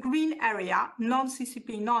that's the green area,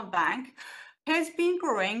 non-CCP, non-bank, has been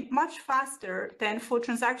growing much faster than for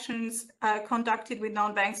transactions conducted with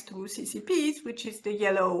non-banks through CCPs, which is the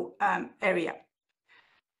yellow area.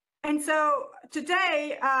 And so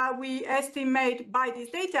today, we estimate by this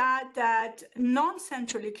data that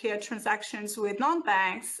non-centrally cleared transactions with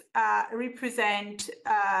non-banks represent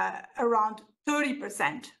around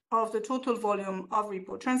 30% of the total volume of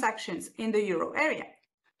repo transactions in the euro area.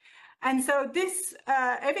 And so this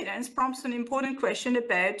evidence prompts an important question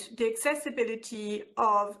about the accessibility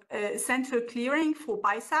of central clearing for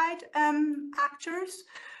buy-side actors.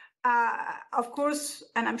 Of course,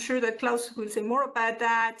 and I'm sure that Klaus will say more about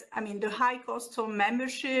that, I mean, the high costs of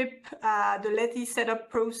membership, the lengthy setup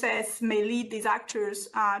process may lead these actors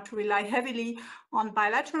to rely heavily on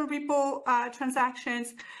bilateral repo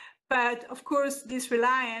transactions. But of course, this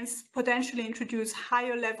reliance potentially introduces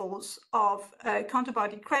higher levels of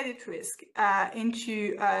counterparty credit risk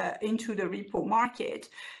into the repo market.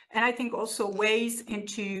 And I think also weighs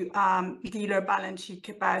into dealer balance sheet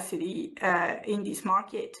capacity in this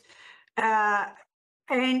market.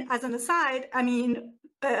 And as an aside, I mean,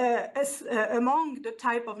 among the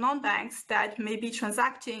type of non-banks that may be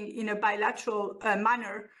transacting in a bilateral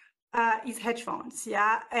manner is hedge funds,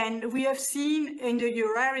 yeah? And we have seen in the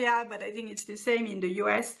euro area, but I think it's the same in the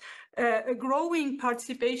US, a growing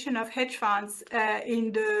participation of hedge funds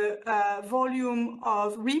in the volume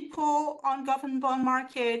of repo on government bond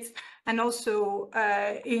markets, and also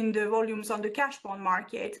in the volumes on the cash bond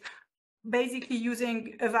market, basically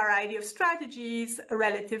using a variety of strategies,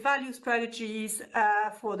 relative value strategies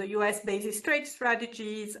for the US basis trade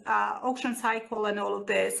strategies, auction cycle, and all of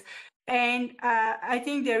this. And I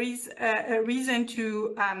think there is a reason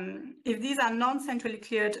to, if these are non-centrally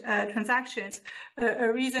cleared transactions,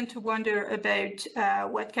 a reason to wonder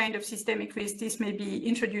about what kind of systemic risk this may be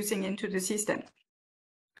introducing into the system.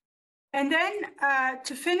 And then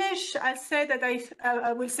to finish, I'll say that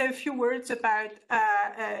I will say a few words about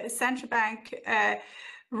central bank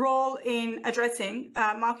role in addressing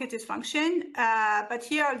market dysfunction. But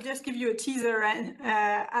here I'll just give you a teaser, and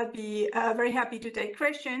I'll be very happy to take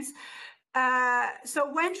questions. So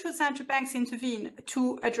when should central banks intervene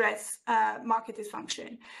to address market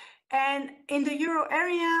dysfunction? And in the euro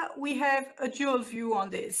area, we have a dual view on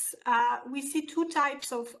this. We see two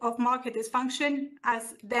types of market dysfunction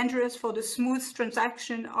as dangerous for the smooth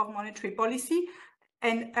transaction of monetary policy,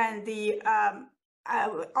 and the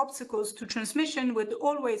obstacles to transmission would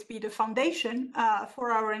always be the foundation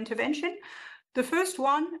for our intervention. The first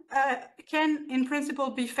one can, in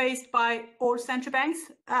principle, be faced by all central banks.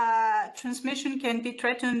 Transmission can be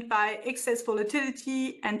threatened by excess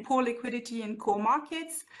volatility and poor liquidity in core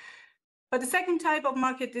markets. But the second type of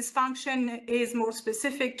market dysfunction is more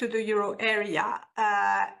specific to the euro area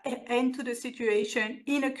and to the situation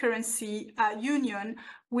in a currency union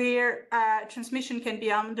where transmission can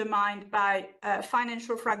be undermined by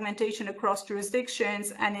financial fragmentation across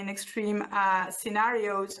jurisdictions and in extreme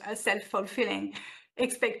scenarios, self-fulfilling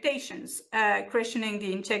expectations, questioning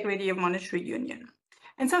the integrity of monetary union.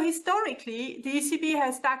 And so historically, the ECB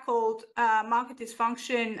has tackled market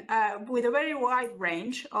dysfunction with a very wide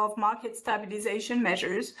range of market stabilization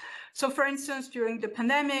measures. So for instance, during the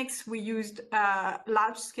pandemics, we used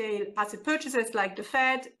large-scale asset purchases like the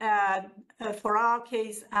Fed. For our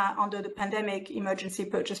case, under the Pandemic Emergency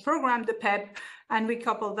Purchase Program, the PEP, and we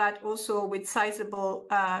couple that also with sizable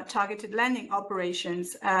targeted lending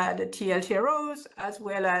operations, the TLTROs, as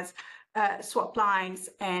well as swap lines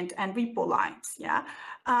and repo lines. Yeah,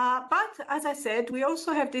 but as I said, we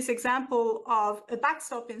also have this example of a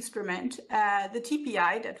backstop instrument, the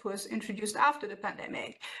TPI, that was introduced after the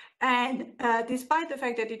pandemic, and despite the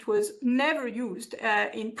fact that it was never used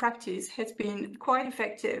in practice, has been quite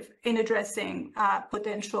effective in addressing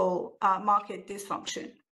potential market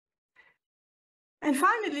dysfunction. And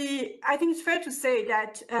finally, I think it's fair to say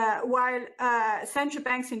that while central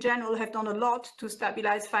banks in general have done a lot to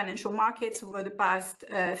stabilize financial markets over the past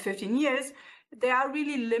 15 years, there are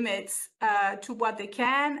really limits to what they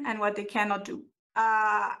can and what they cannot do.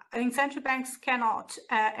 I think central banks cannot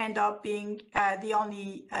end up being the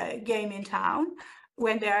only game in town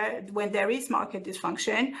when there is market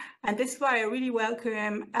dysfunction. And this is why I really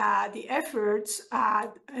welcome the efforts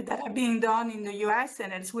that are being done in the US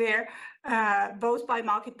and elsewhere, both by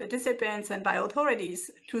market participants and by authorities,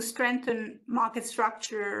 to strengthen market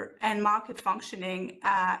structure and market functioning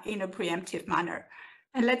in a preemptive manner.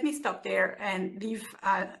 And let me stop there and leave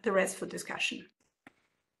the rest for discussion.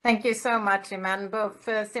 Thank you so much, Iman. Both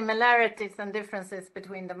similarities and differences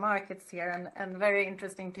between the markets here, and very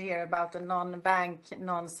interesting to hear about the non-bank,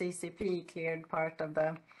 non-CCP cleared part of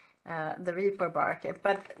the repo market.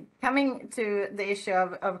 But coming to the issue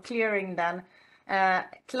of clearing then,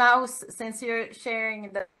 Klaus, since you're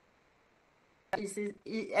sharing the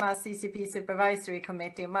CCP Supervisory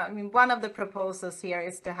Committee, I mean, one of the proposals here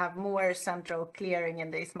is to have more central clearing in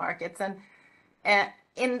these markets.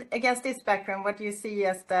 And against this background, what do you see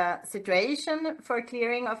as the situation for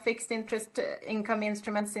clearing of fixed interest income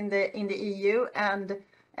instruments in the EU, and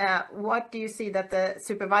what do you see that the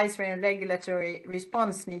supervisory and regulatory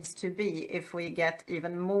response needs to be if we get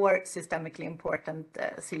even more systemically important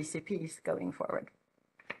CCPs going forward?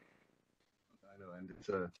 I know, and it's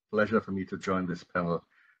a pleasure for me to join this panel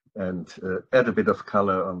and add a bit of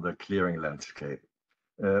color on the clearing landscape.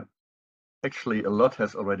 Actually, a lot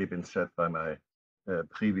has already been said by my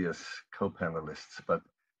previous co-panelists, but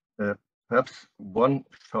perhaps one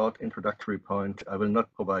short introductory point. I will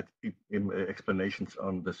not provide explanations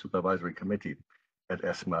on the supervisory committee at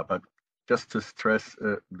ESMA, but just to stress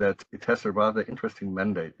that it has a rather interesting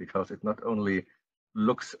mandate, because it not only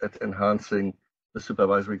looks at enhancing the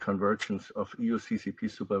supervisory convergence of EU CCP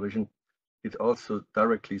supervision, it also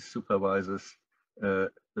directly supervises the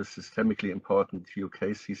systemically important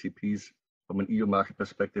UK CCPs from an EU market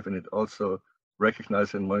perspective, and it also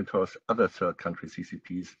recognize and monitors other third country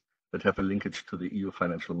CCPs that have a linkage to the EU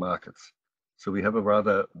financial markets. So we have a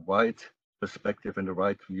rather wide perspective and a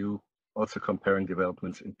wide view, also comparing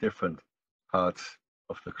developments in different parts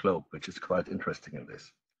of the globe, which is quite interesting in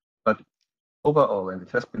this. But overall, and it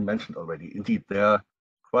has been mentioned already, indeed, there are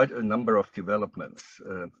quite a number of developments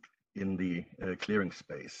in the clearing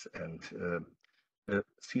space, and the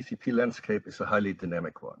CCP landscape is a highly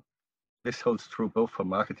dynamic one. This holds true both for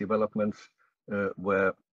market developments,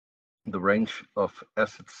 where the range of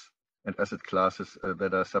assets and asset classes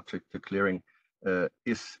that are subject to clearing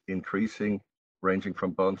is increasing, ranging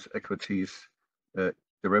from bonds, equities,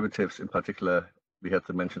 derivatives in particular. We had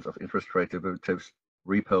the mentions of interest rate derivatives,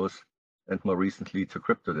 repos, and more recently to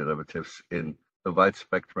crypto derivatives in a wide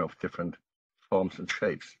spectrum of different forms and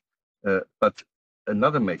shapes. But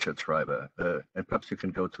another major driver, and perhaps you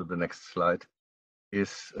can go to the next slide,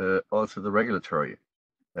 is also the regulatory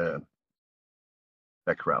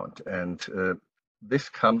background. And this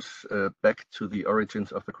comes back to the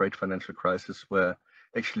origins of the great financial crisis, where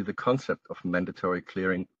actually the concept of mandatory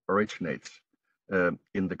clearing originates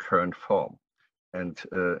in the current form. And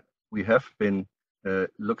we have been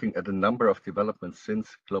looking at a number of developments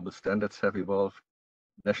since global standards have evolved,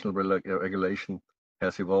 national regulation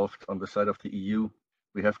has evolved on the side of the EU.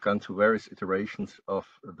 We have gone to various iterations of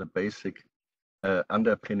the basic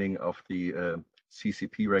underpinning of the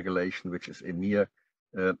CCP regulation, which is EMIR,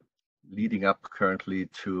 leading up currently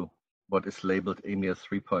to what is labeled EMIR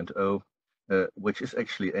 3.0, which is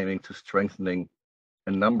actually aiming to strengthening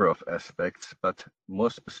a number of aspects, but more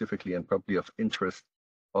specifically and probably of interest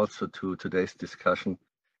also to today's discussion,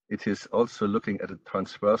 it is also looking at a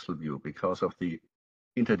transversal view because of the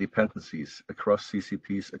interdependencies across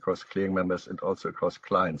CCPs, across clearing members, and also across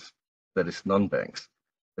clients, that is non-banks.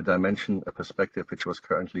 A dimension, a perspective which was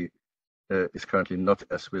is currently not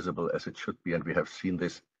as visible as it should be, and we have seen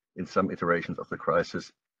this in some iterations of the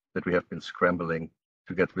crisis, that we have been scrambling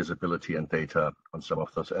to get visibility and data on some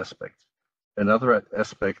of those aspects. Another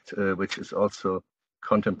aspect which is also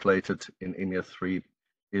contemplated in EMIR 3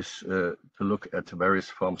 is to look at various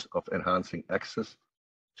forms of enhancing access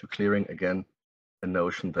to clearing, again, a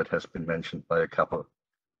notion that has been mentioned by a couple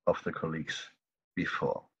of the colleagues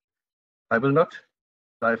before. I will not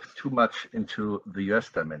dive too much into the US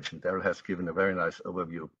dimension. Daryl has given a very nice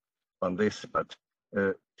overview on this, but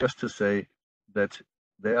just to say that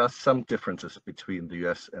there are some differences between the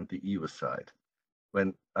US and the EU side.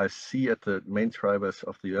 When I see at the main drivers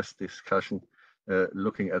of the US discussion,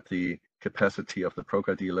 looking at the capacity of the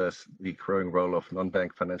broker-dealers, the growing role of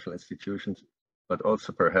non-bank financial institutions, but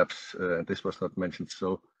also perhaps, and this was not mentioned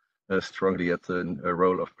so strongly, at the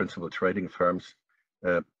role of principal trading firms.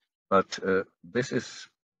 But this is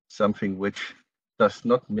something which does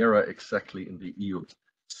not mirror exactly in the EU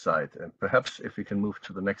side. And perhaps if we can move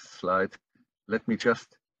to the next slide, let me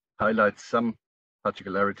just highlight some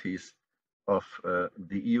particularities of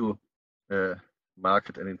the EU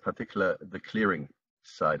market, and in particular the clearing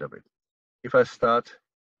side of it. If I start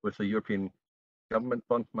with the European government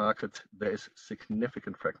bond market, there is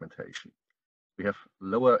significant fragmentation. We have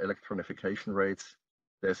lower electronification rates.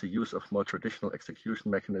 There's a use of more traditional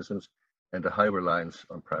execution mechanisms and a high reliance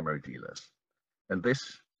on primary dealers. And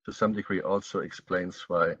this, to some degree, also explains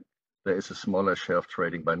why there is a smaller share of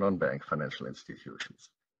trading by non-bank financial institutions,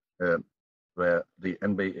 where the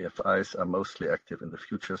NBFIs are mostly active in the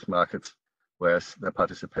futures markets, whereas their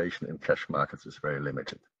participation in cash markets is very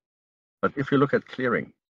limited. But if you look at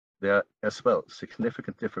clearing, there are as well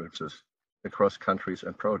significant differences across countries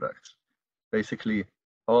and products. Basically,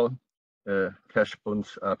 all cash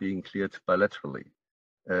bonds are being cleared bilaterally,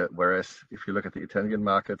 whereas if you look at the Italian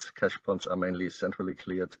markets, cash bonds are mainly centrally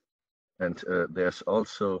cleared. And there's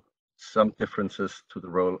also some differences to the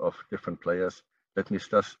role of different players. Let me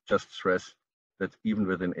just stress that even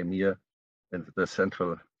within EMIR and the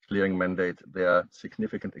central clearing mandate, there are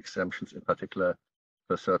significant exemptions, in particular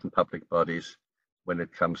for certain public bodies when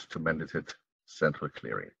it comes to mandated central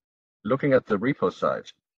clearing. Looking at the repo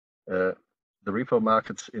side, the repo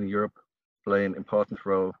markets in Europe play an important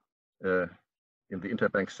role in the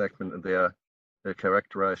interbank segment, and they are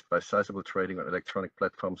characterized by sizable trading on electronic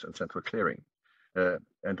platforms and central clearing,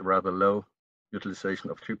 and rather low utilization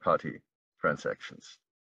of two-party transactions.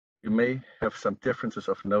 You may have some differences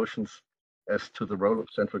of notions as to the role of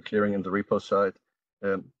central clearing in the repo side.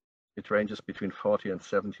 It ranges between 40 and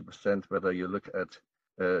 70%, whether you look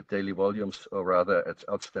at daily volumes or rather at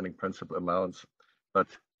outstanding principal amounts. But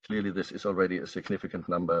clearly, this is already a significant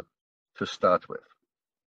number to start with.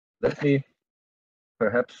 Let me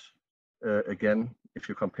perhaps, again, if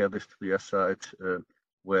you compare this to the US side,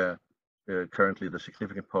 where currently the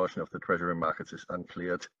significant portion of the treasury markets is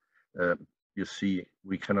uncleared, you see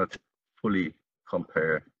we cannot fully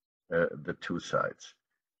compare the two sides.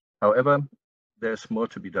 However, there's more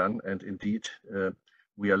to be done, and indeed,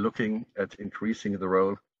 we are looking at increasing the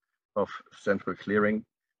role of central clearing,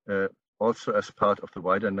 also as part of the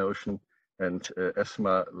wider notion. And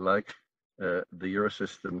ESMA, like the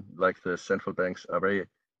Eurosystem, like the central banks, are very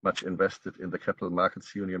much invested in the Capital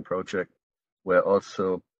Markets Union project, where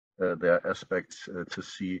also there are aspects to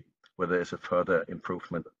see whether there is a further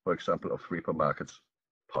improvement, for example, of repo markets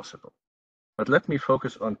possible. But let me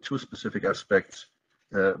focus on two specific aspects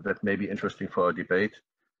that may be interesting for our debate.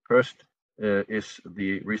 First is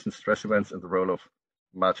the recent stress events and the role of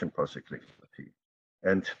margin procyclicality.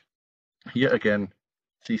 And here again,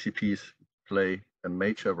 CCPs play a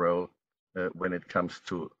major role when it comes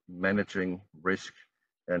to managing risk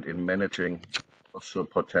and in managing also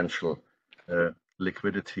potential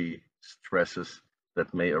liquidity stresses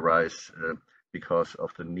that may arise because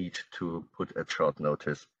of the need to put at short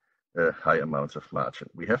notice high amounts of margin.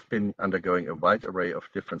 We have been undergoing a wide array of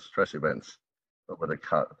different stress events over the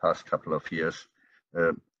past couple of years,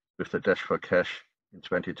 with the dash for cash in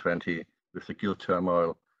 2020, with the gilt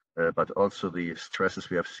turmoil, but also the stresses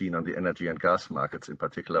we have seen on the energy and gas markets, in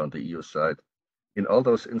particular on the EU side. In all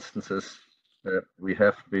those instances, we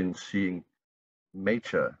have been seeing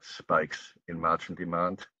major spikes in margin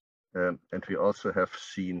demand, and we also have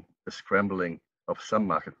seen a scrambling of some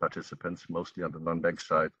market participants, mostly on the non-bank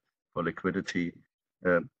side, for liquidity,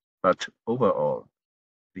 But overall,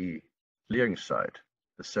 the clearing side,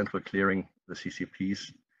 the central clearing, the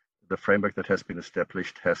CCPs, the framework that has been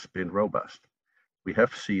established has been robust. We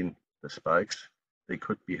have seen the spikes, they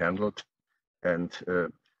could be handled, and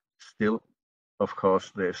still, of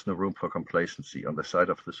course, there is no room for complacency. On the side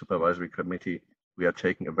of the Supervisory Committee, we are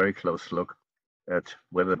taking a very close look at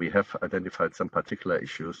whether we have identified some particular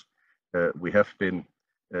issues. We have been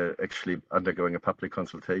actually undergoing a public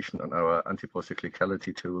consultation on our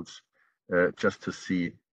anti-procyclicality tools, just to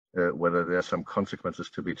see whether there are some consequences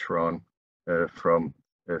to be drawn from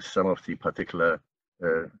some of the particular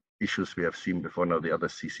issues we have seen before. Now the other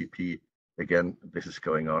CCP, again, this is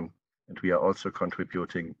going on. And we are also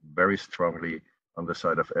contributing very strongly on the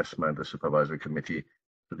side of ESMA and the Supervisory Committee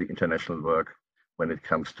to the international work when it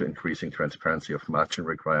comes to increasing transparency of margin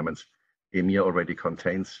requirements. EMIR already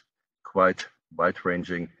contains quite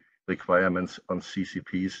wide-ranging requirements on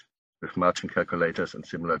CCPs with margin calculators and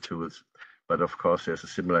similar tools. But of course, there's a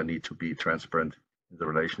similar need to be transparent in the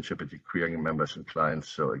relationship between clearing members and clients.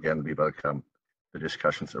 So again, we welcome the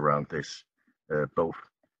discussions around this, both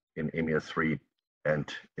in EMIR 3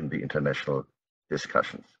 and in the international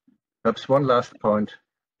discussions. Perhaps one last point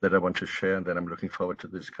that I want to share, and then I'm looking forward to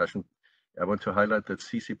the discussion. I want to highlight that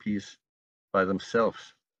CCPs by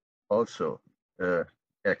themselves also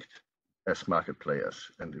act as market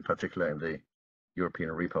players, and in particular in the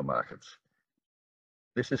European repo markets.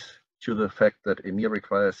 This is due to the fact that EMIR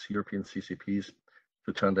requires European CCPs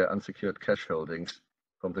to turn their unsecured cash holdings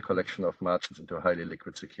from the collection of margins into highly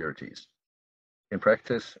liquid securities. In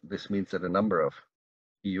practice, this means that a number of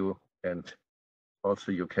EU and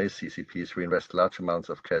also UK CCPs reinvest large amounts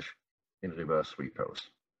of cash in reverse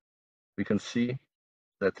repos. We can see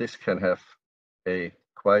that this can have a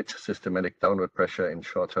quite systematic downward pressure in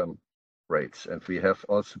short-term rates. And we have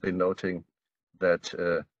also been noting that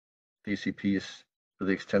CCPs, to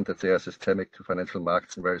the extent that they are systemic to financial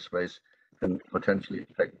markets in various ways, can potentially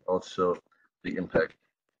affect also the impact,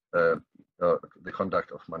 the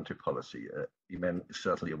conduct of monetary policy. Iman is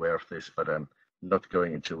certainly aware of this, but I'm not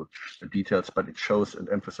going into the details, but it shows and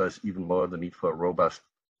emphasizes even more the need for robust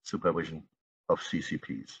supervision of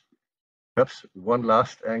CCPs. Perhaps one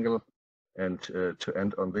last angle, and to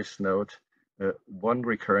end on this note, one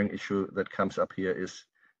recurring issue that comes up here is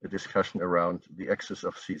a discussion around the access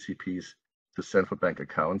of CCPs to central bank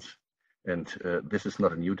accounts. And this is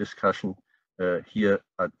not a new discussion. Here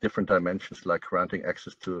are different dimensions like granting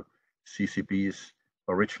access to CCPs,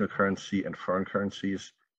 original currency and foreign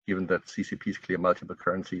currencies. Given that CCPs clear multiple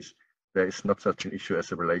currencies, there is not such an issue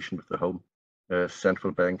as a relation with the home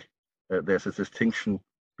central bank. There's a distinction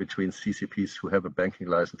between CCPs who have a banking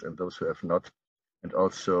license and those who have not, and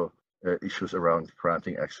also issues around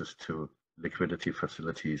granting access to liquidity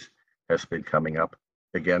facilities has been coming up.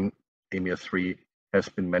 Again, EMIR 3 has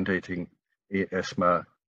been mandating ESMA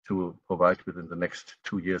to provide within the next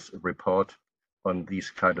 2 years a report on these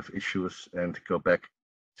kind of issues and go back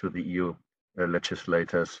to the EU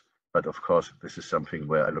legislators. But of course, this is something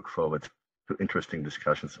where I look forward to interesting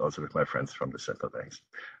discussions also with my friends from the central banks.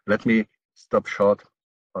 Let me stop short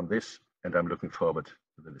on this, and I'm looking forward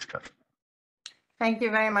to the discussion. Thank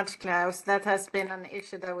you very much, Klaus. That has been an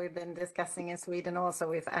issue that we've been discussing in Sweden also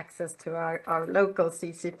with access to our local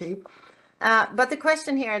CCP. But the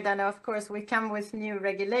question here then, of course, we come with new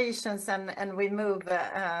regulations and we move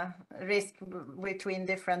risk between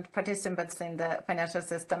different participants in the financial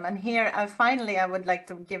system. And here, finally, I would like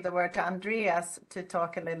to give the word to Andreas to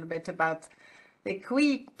talk a little bit about the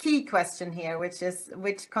key question here, which is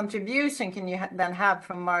which contribution can you then have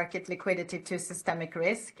from market liquidity to systemic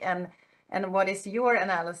risk? And what is your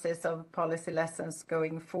analysis of policy lessons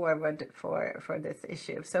going forward for this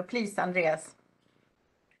issue? So please, Andreas.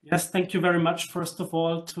 Yes, thank you very much, first of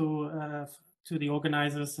all, to the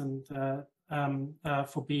organizers and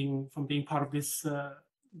for being part of this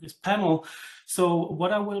this panel. So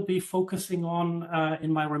what I will be focusing on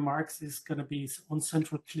in my remarks is going to be on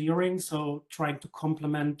central clearing. So trying to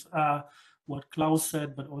complement what Klaus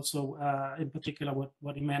said, but also in particular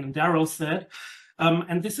what Iman and Daryl said.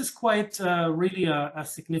 And this is quite really a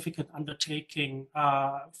significant undertaking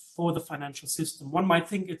for the financial system. One might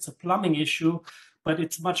think it's a plumbing issue, but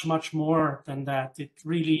it's much, much more than that. It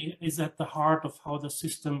really is at the heart of how the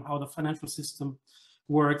financial system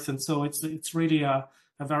works. And so it's really a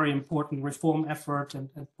very important reform effort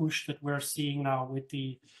and push that we're seeing now with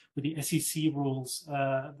the SEC rules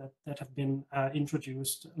that have been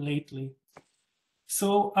introduced lately.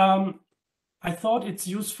 So I thought it's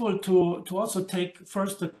useful to also take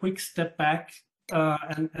first a quick step back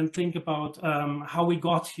and think about how we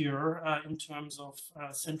got here in terms of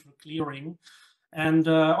central clearing. And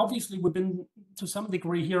obviously, we've been to some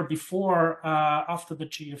degree here before, after the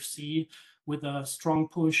GFC, with a strong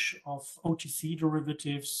push of OTC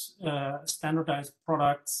derivatives, standardized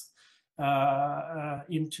products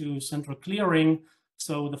into central clearing.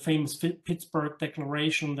 So the famous Pittsburgh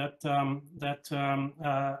Declaration that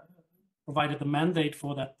provided the mandate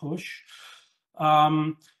for that push.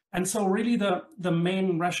 And so really the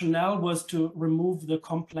main rationale was to remove the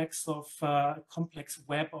complex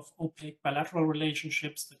web of opaque bilateral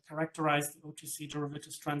relationships that characterize the OTC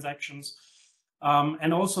derivatives transactions,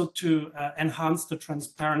 and also to enhance the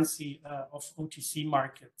transparency of OTC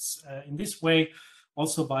markets. In this way,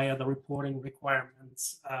 also via the reporting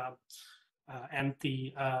requirements and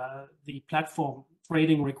the platform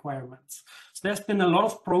trading requirements. So there's been a lot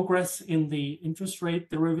of progress in the interest rate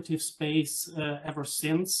derivative space ever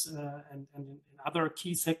since, and in other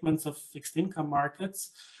key segments of fixed income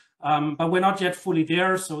markets. But we're not yet fully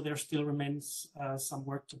there, so there still remains some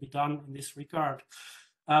work to be done in this regard.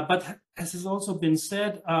 But as has also been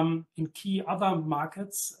said, in key other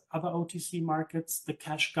markets, other OTC markets, the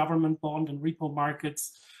cash government bond and repo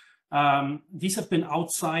markets, these have been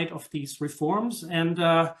outside of these reforms, and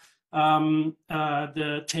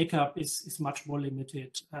the take-up is much more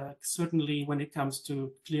limited. Certainly when it comes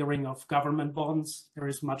to clearing of government bonds, there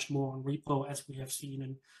is much more on repo, as we have seen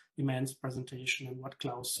in Iman's presentation and what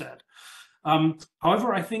Klaus said.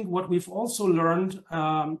 However, I think what we've also learned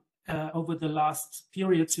over the last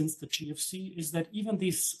period since the GFC is that even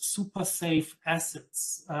these super safe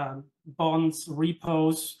assets, bonds,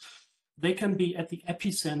 repos, they can be at the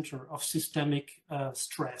epicenter of systemic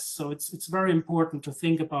stress. So it's very important to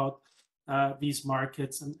think about these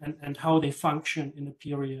markets and how they function in a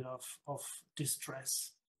period of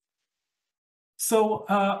distress. So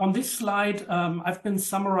on this slide, I've been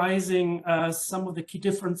summarizing some of the key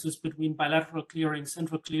differences between bilateral clearing,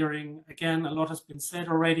 central clearing. Again, a lot has been said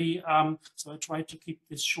already, so I tried to keep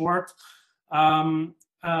this short.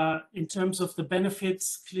 In terms of the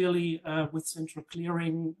benefits, clearly with central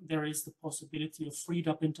clearing, there is the possibility of freed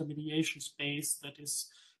up intermediation space that is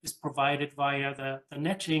provided via the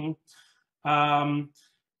netting.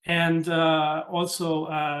 And also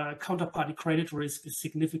counterparty credit risk is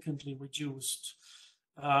significantly reduced,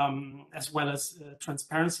 as well as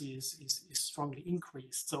transparency is strongly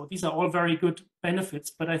increased. So these are all very good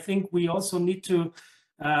benefits, but I think we also need to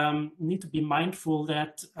be mindful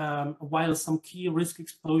that while some key risk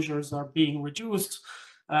exposures are being reduced,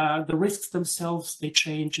 the risks themselves, they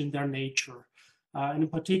change in their nature. And in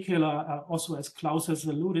particular, also as Klaus has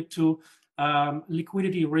alluded to,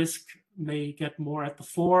 liquidity risk may get more at the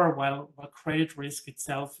fore, while credit risk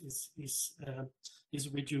itself is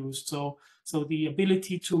reduced. So the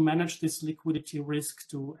ability to manage this liquidity risk,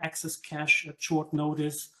 to access cash at short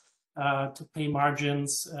notice, to pay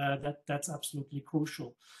margins, that's absolutely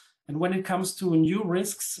crucial. And when it comes to new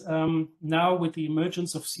risks, now with the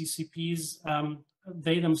emergence of CCPs,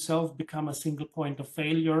 they themselves become a single point of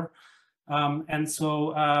failure. And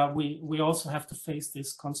so we also have to face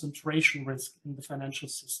this concentration risk in the financial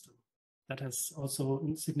system that has also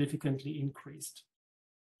significantly increased.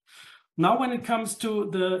 Now, when it comes to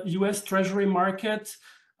the US Treasury market,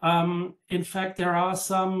 in fact, there are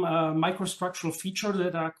some microstructural features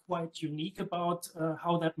that are quite unique about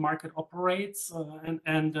how that market operates.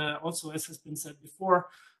 And also, as has been said before,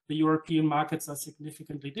 the European markets are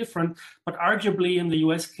significantly different. But arguably, in the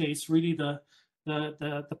US case, really the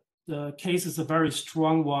case is a very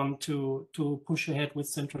strong one to push ahead with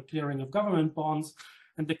central clearing of government bonds.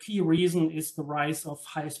 And the key reason is the rise of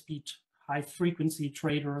high-speed, high-frequency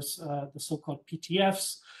traders, the so-called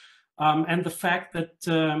PTFs, and the fact that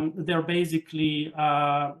they're basically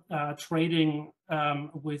trading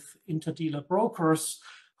with interdealer brokers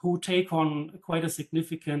who take on quite a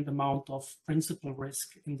significant amount of principal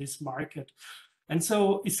risk in this market. And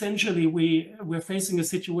so essentially we're facing a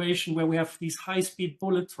situation where we have these high-speed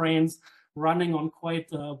bullet trains running on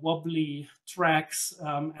quite wobbly tracks,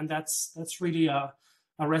 and that's really a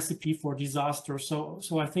recipe for disaster.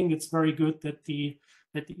 So I think it's very good that the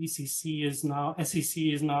SEC is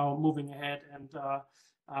now moving ahead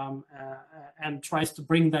and tries to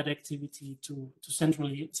bring that activity to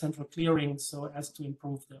central clearing, so as to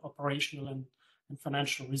improve the operational and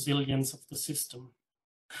financial resilience of the system.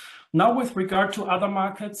 Now, with regard to other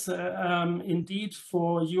markets, indeed,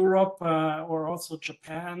 for Europe or also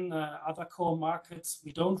Japan, other core markets,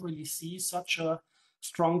 we don't really see such a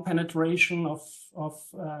strong penetration of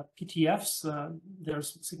PTFs.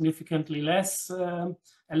 There's significantly less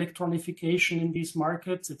electronification in these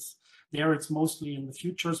markets. It's mostly in the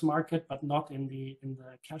futures market, but not in the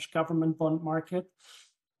cash government bond market.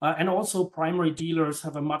 And also primary dealers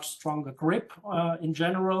have a much stronger grip in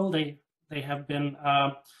general. They have been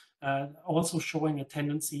also showing a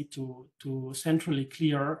tendency to centrally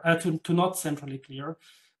clear, to not centrally clear,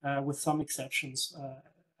 with some exceptions.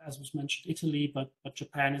 As was mentioned, Italy, but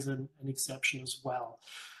Japan is an exception as well.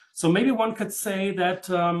 So maybe one could say that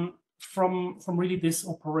from really this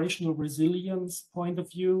operational resilience point of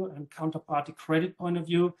view and counterparty credit point of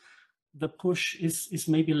view, the push is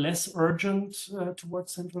maybe less urgent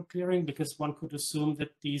towards central clearing, because one could assume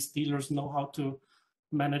that these dealers know how to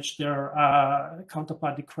manage their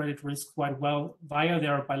counterparty credit risk quite well via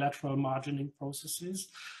their bilateral margining processes.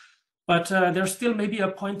 But there's still maybe a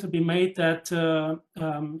point to be made that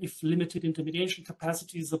if limited intermediation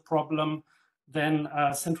capacity is a problem, then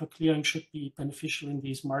central clearing should be beneficial in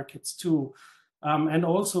these markets too. And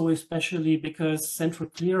also especially because central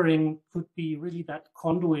clearing could be really that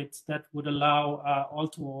conduit that would allow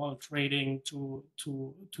all-to-all trading to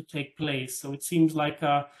take place. So it seems like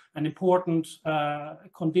an important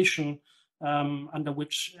condition under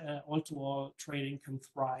which all-to-all trading can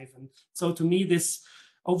thrive. And so to me, this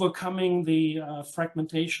overcoming the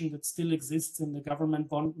fragmentation that still exists in the government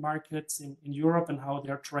bond markets in Europe and how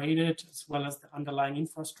they're traded, as well as the underlying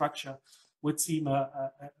infrastructure, would seem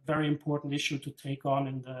a very important issue to take on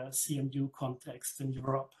in the CMU context in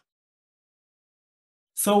Europe.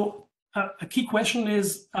 So a key question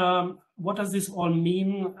is, what does this all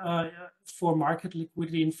mean for market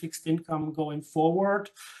liquidity in fixed income going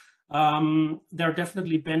forward? There are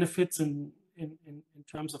definitely benefits in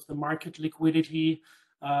terms of the market liquidity,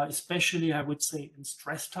 especially I would say in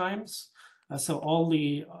stress times. So all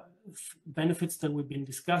the benefits that we've been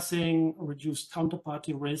discussing, reduced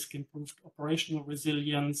counterparty risk, improved operational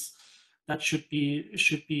resilience, that should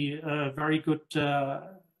be very good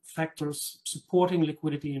factors supporting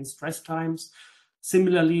liquidity in stress times.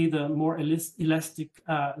 Similarly, the more elastic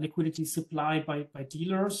liquidity supply by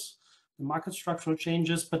dealers, the market structural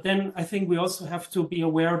changes. But then I think we also have to be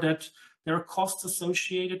aware that there are costs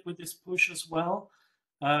associated with this push as well.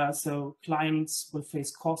 So clients will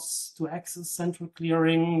face costs to access central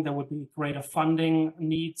clearing. There will be greater funding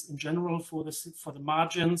needs in general for the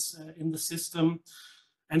margins in the system.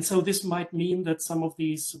 And so this might mean that some of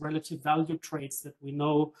these relative value trades that we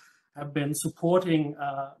know have been supporting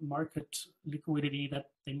market liquidity,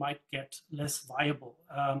 that they might get less viable.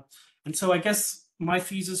 And so I guess my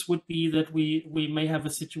thesis would be that we may have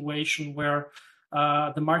a situation where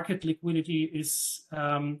the market liquidity is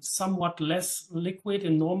somewhat less liquid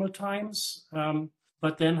in normal times,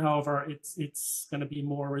 but then, however, it's going to be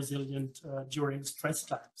more resilient during stress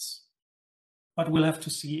times. But we'll have to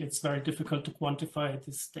see. It's very difficult to quantify at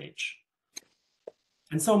this stage.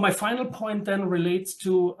 And so my final point then relates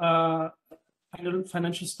to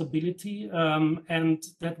financial stability, and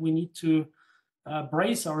that we need to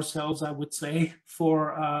brace ourselves, I would say,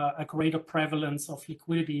 for a greater prevalence of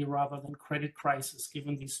liquidity rather than credit crisis,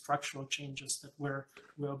 given these structural changes that we're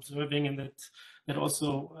observing, and that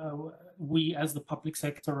also we as the public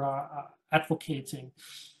sector are advocating.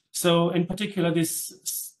 So in particular,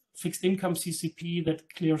 this fixed income CCP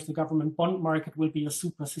that clears the government bond market will be a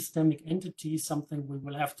super systemic entity, something we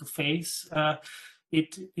will have to face.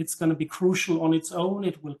 It's going to be crucial on its own.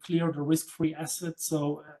 It will clear the risk-free assets.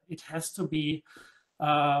 So it has to be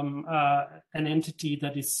an entity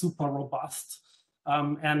that is super robust.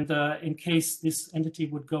 And in case this entity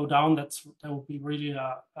would go down, that would be really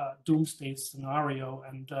a doomsday scenario.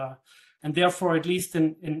 And therefore, at least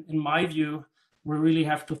in my view, we really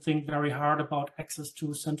have to think very hard about access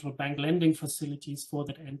to central bank lending facilities for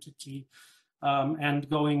that entity. And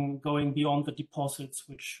going beyond the deposits,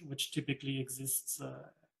 which typically exists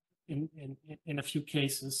in a few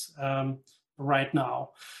cases right now.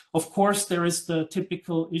 Of course, there is the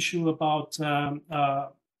typical issue about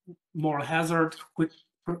moral hazard, quid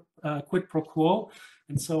pro quo,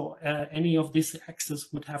 and so any of this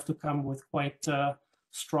access would have to come with quite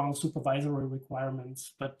strong supervisory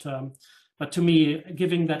requirements. But to me,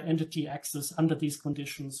 giving that entity access under these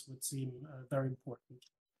conditions would seem very important.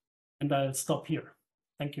 And I'll stop here.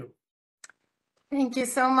 Thank you. Thank you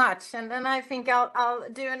so much. And then I think I'll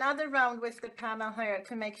do another round with the panel here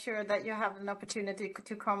to make sure that you have an opportunity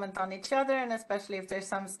to comment on each other, and especially if there's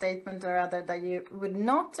some statement or other that you would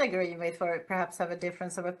not agree with or perhaps have a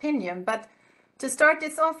difference of opinion. But to start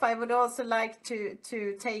this off, I would also like to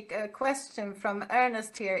take a question from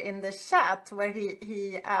Ernest here in the chat, where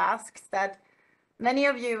he asks that many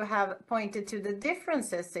of you have pointed to the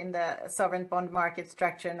differences in the sovereign bond market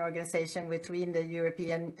structure and organization between the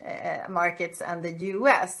European markets and the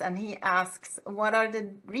US. And he asks, what are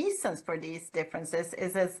the reasons for these differences?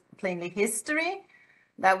 Is this plainly history?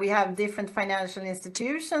 that we have different financial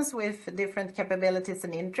institutions with different capabilities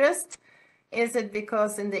and interests? Is it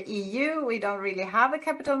because in the EU we don't really have a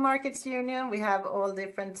capital markets union, we have all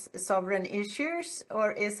different sovereign issues,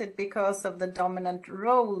 or is it because of the dominant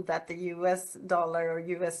role that the US dollar or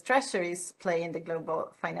US Treasuries play in the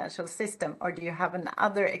global financial system, or do you have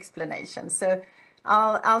another explanation? So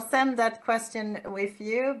I'll send that question with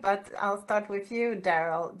you, but I'll start with you,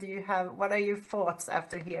 Daryl. What are your thoughts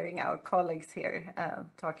after hearing our colleagues here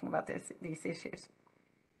talking about these issues?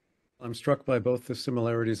 I'm struck by both the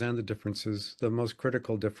similarities and the differences. The most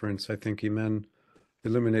critical difference, I think Imen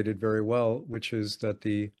illuminated very well, which is that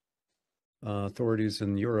the authorities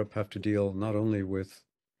in Europe have to deal not only with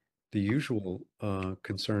the usual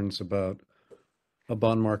concerns about a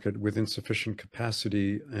bond market with insufficient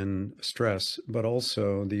capacity and stress, but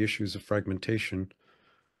also the issues of fragmentation.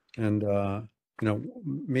 And,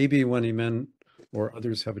 maybe when Imen or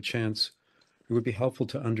others have a chance, it would be helpful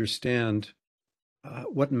to understand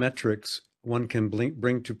what metrics one can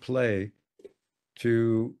bring to play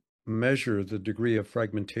to measure the degree of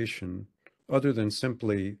fragmentation other than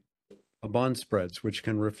simply bond spreads, which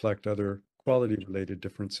can reflect other quality-related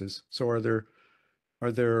differences. So are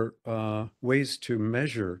there ways to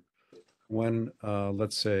measure when,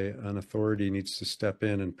 let's say, an authority needs to step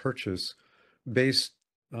in and purchase based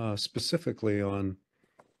specifically on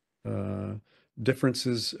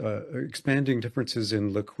differences, expanding differences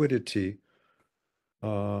in liquidity,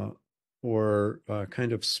 or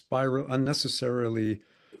kind of unnecessarily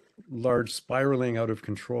large spiraling out of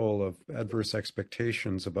control of adverse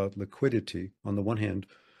expectations about liquidity on the one hand,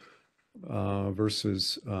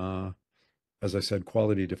 versus, as I said,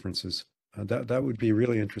 quality differences. That would be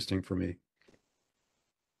really interesting for me.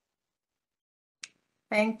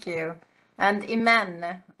 Thank you. And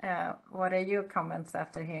Imen, what are your comments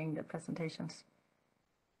after hearing the presentations?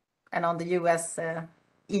 And on the US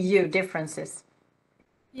EU differences?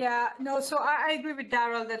 Yeah, no, so I agree with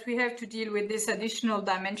Daryl that we have to deal with this additional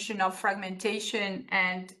dimension of fragmentation.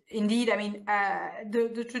 And indeed, I mean,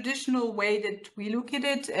 the traditional way that we look at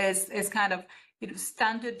it is kind of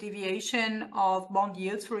standard deviation of bond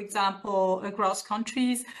yields, for example, across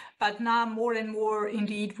countries. But now more and more,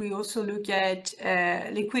 indeed, we also look at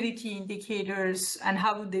liquidity indicators and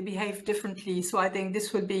how they behave differently. So I think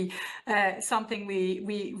this would be something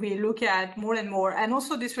we look at more and more. And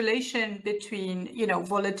also this relation between,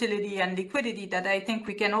 volatility and liquidity that I think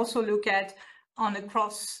we can also look at on a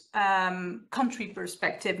cross country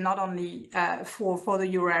perspective, not only for the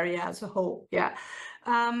euro area as a whole. Yeah.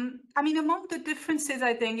 I mean, among the differences,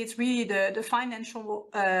 I think it's really the financial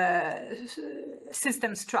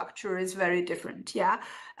system structure is very different. Yeah.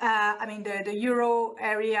 I mean, the euro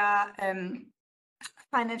area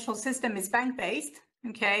financial system is bank-based.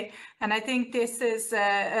 Okay, and I think this is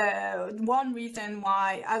one reason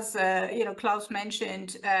why, as Klaus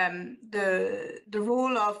mentioned, the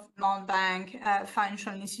role of non-bank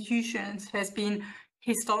financial institutions has been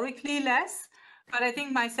historically less. But I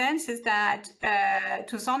think my sense is that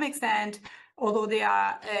to some extent, although they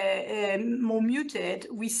are more muted,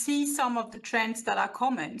 we see some of the trends that are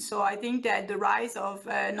common. So I think that the rise of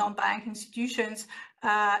non-bank institutions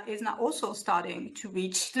is now also starting to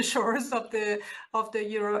reach the shores of the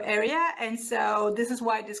euro area. And so this is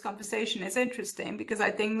why this conversation is interesting, because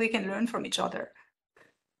I think we can learn from each other.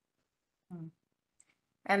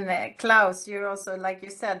 And Klaus, you're also, like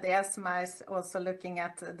you said, the ESMA is also looking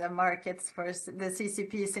at the markets for the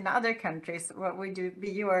CCPs in other countries. What would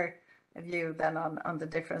be your view then on the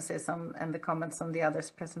differences and the comments on the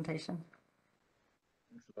others' presentation?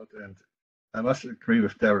 Thanks a lot. And I must agree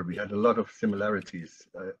with Daryl. We had a lot of similarities,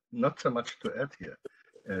 not so much to add here.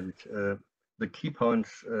 And the key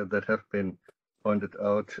points that have been pointed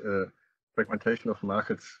out, fragmentation of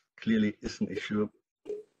markets clearly is an issue.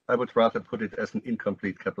 I would rather put it as an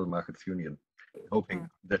incomplete capital markets union, hoping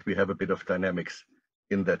that we have a bit of dynamics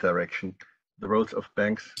in that direction. The roles of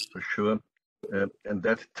banks, for sure, and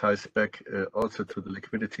that ties back also to the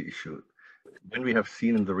liquidity issue. When we have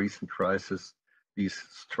seen in the recent crisis these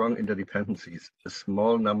strong interdependencies, a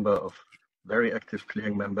small number of very active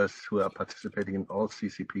clearing members who are participating in all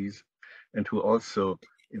CCPs and who also,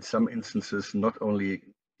 in some instances, not only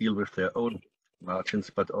deal with their own margins,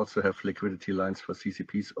 but also have liquidity lines for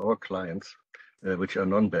CCPs or clients, which are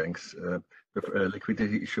non-banks, the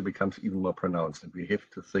liquidity issue becomes even more pronounced. And we have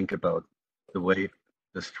to think about the way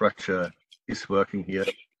the structure is working here.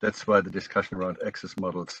 That's why the discussion around access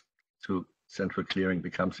models to central clearing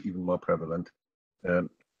becomes even more prevalent.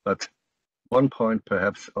 But one point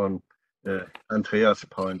perhaps on Andreas'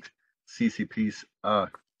 point, CCPs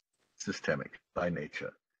are systemic by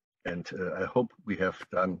nature. And I hope we have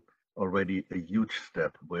done already a huge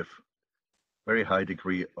step with very high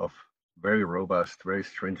degree of very robust, very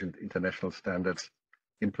stringent international standards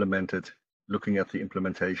implemented, looking at the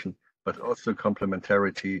implementation, but also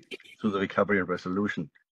complementarity to the recovery and resolution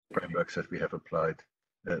frameworks that we have applied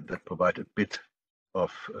that provide a bit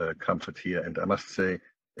of comfort here. And I must say,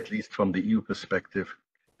 at least from the EU perspective,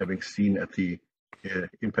 having seen at the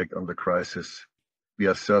impact on the crisis, we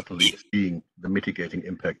are certainly seeing the mitigating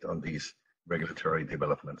impact on these regulatory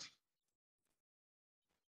developments.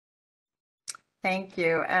 Thank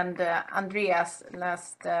you. And Andreas,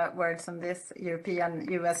 last words on this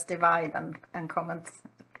European-US divide and comments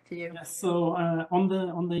to you. Yes, so on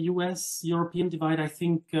the US-European divide, I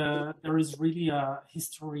think there is really a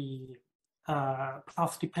history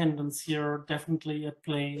of dependence here definitely at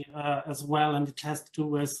play as well, and it has to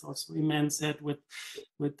do, as also Iman said, with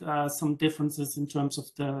some differences in terms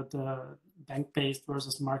of the bank-based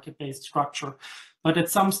versus market-based structure. But at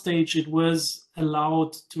some stage, it was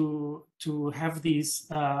allowed to have these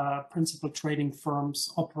principal trading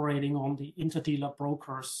firms operating on the interdealer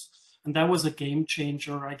brokers, and that was a game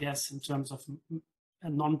changer, I guess, in terms of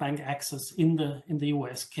non-bank access in the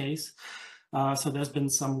US case. So there's been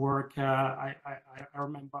some work, I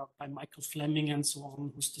remember, by Michael Fleming and so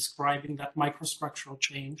on, who's describing that microstructural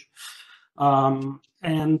change. However,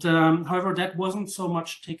 that wasn't so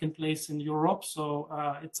much taken place in Europe. So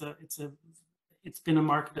it's been a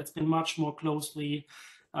market that's been much more closely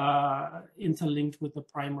interlinked with the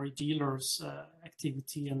primary dealers'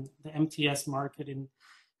 activity, and the MTS market in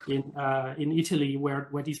Italy,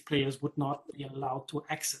 where these players would not be allowed to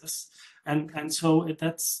access, and so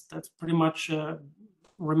that's pretty much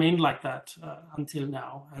remained like that until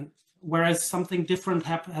now. And whereas something different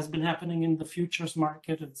has been happening in the futures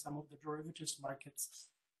market and some of the derivatives markets.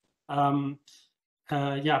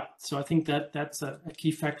 Yeah, so I think that's a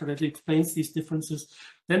key factor that explains these differences.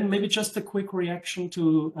 Then maybe just a quick reaction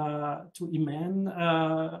to Iman.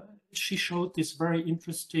 She showed this very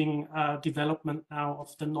interesting development now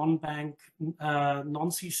of the non-bank,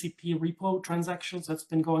 non-CCP repo transactions that's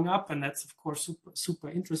been going up, and that's of course super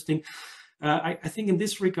interesting. I think in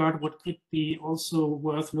this regard, what could be also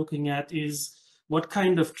worth looking at is what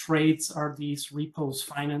kind of trades are these repos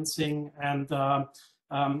financing, and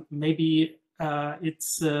maybe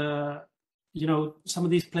it's you know, some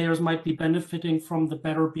of these players might be benefiting from the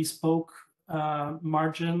better bespoke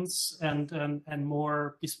margins and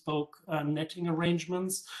more bespoke netting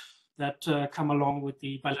arrangements that come along with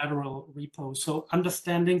the bilateral repo. So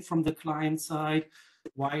understanding from the client side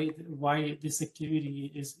why this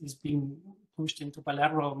activity is being pushed into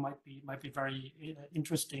bilateral might be very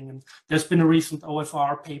interesting. And there's been a recent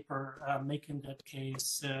OFR paper making that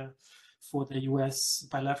case for the US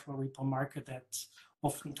bilateral repo market, that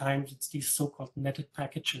oftentimes it's these so-called netted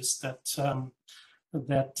packages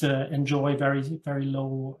that enjoy very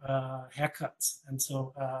low haircuts, and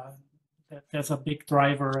so there's a big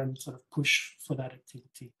driver and sort of push for that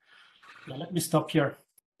activity. Yeah, let me stop here.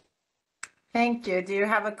 Thank you. Do you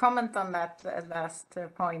have a comment on that last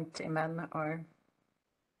point, Iman, or?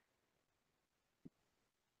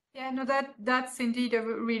 Yeah, no, that's indeed a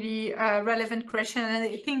really relevant question, and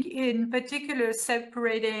I think in particular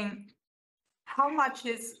separating how much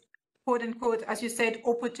is, quote unquote, as you said,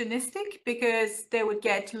 opportunistic, because they would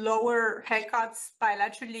get lower haircuts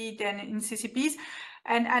bilaterally than in CCPs,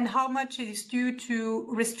 and how much is due to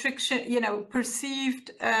restriction, you know,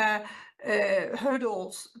 perceived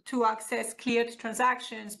hurdles to access cleared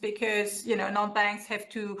transactions, because, you know, non-banks have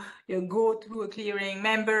to, you know, go through a clearing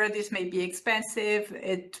member. This may be expensive.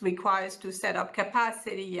 It requires to set up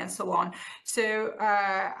capacity and so on. So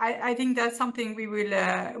I think that's something we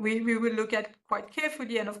will look at quite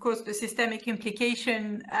carefully. And of course, the systemic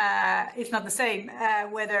implication is not the same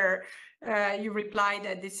whether you reply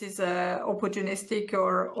that this is opportunistic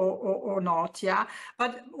or not, yeah.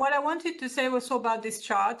 But what I wanted to say also about this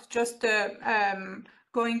chart, just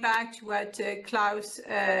going back to what Klaus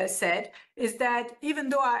said, is that even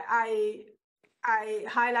though I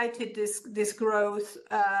highlighted this growth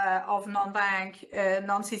of non-bank,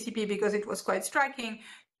 non-CCP, because it was quite striking,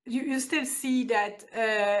 you still see that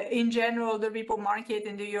in general, the repo market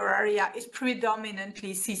in the euro area is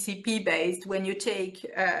predominantly CCP based. When you take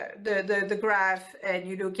the graph and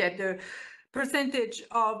you look at the percentage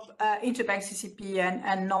of interbank CCP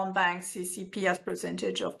and non-bank CCP as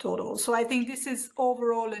percentage of total. So I think this is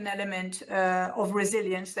overall an element of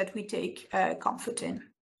resilience that we take comfort in.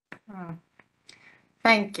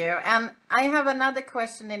 Thank you. And I have another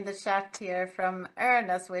question in the chat here from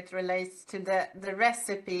Ernest, which relates to the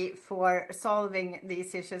recipe for solving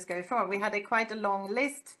these issues going forward. We had quite a long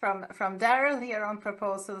list from Daryl here on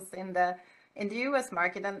proposals in the in the US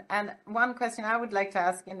market. And one question I would like to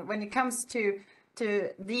ask, and when it comes to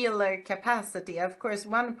dealer capacity, of course,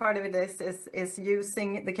 one part of it is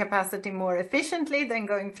using the capacity more efficiently than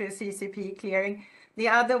going through CCP clearing. The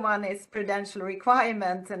other one is prudential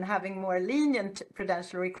requirements and having more lenient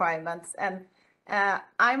prudential requirements. And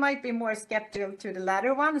I might be more skeptical to the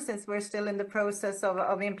latter one, since we're still in the process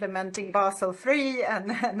of implementing Basel III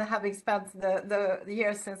and having spent the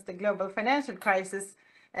years since the global financial crisis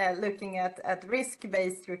looking at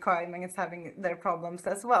risk-based requirements having their problems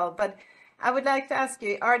as well. But I would like to ask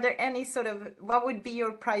you, are there any what would be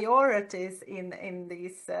your priorities in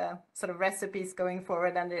these sort of recipes going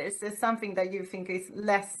forward? And is this something that you think is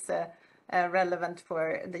less relevant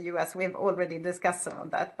for the US? We've already discussed some of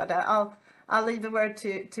that, but I'll leave the word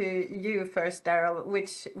to you first, Daryl.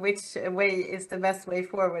 Which way is the best way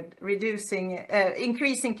forward?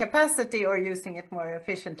 Increasing capacity or using it more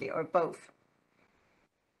efficiently, or both?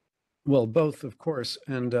 Well, both, of course.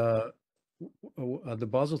 And the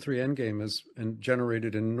Basel III endgame has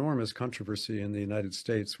generated enormous controversy in the United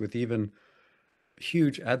States, with even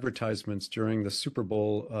huge advertisements during the Super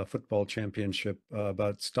Bowl football championship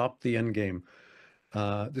about stop the endgame.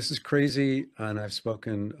 This is crazy, and I've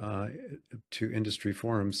spoken to industry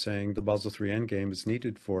forums saying the Basel III endgame is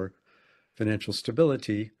needed for financial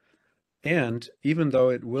stability. And even though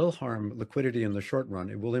it will harm liquidity in the short run,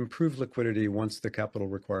 it will improve liquidity once the capital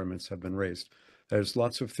requirements have been raised. There's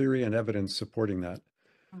lots of theory and evidence supporting that.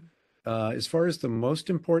 As far as the most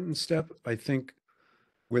important step, I think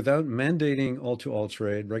without mandating all-to-all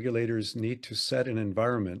trade, regulators need to set an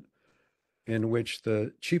environment in which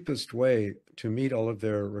the cheapest way to meet all of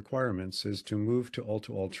their requirements is to move to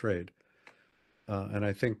all-to-all trade. And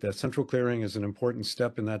I think that central clearing is an important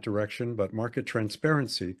step in that direction, but market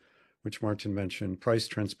transparency, which Martin mentioned, price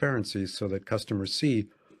transparency, so that customers see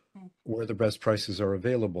where the best prices are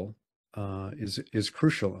available, is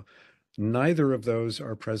crucial. Neither of those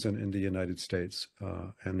are present in the United States,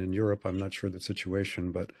 and in Europe, I'm not sure the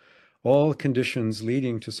situation, but all conditions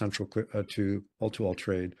leading to to all-to-all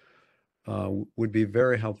trade would be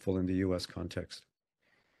very helpful in the US context.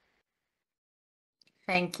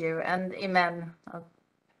 Thank you. And Iman?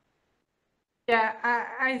 Yeah,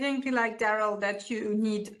 I think, like Daryl, that you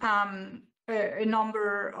need a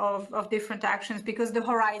number of different actions, because the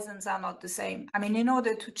horizons are not the same. I mean, in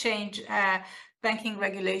order to change banking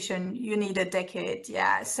regulation, you need a decade.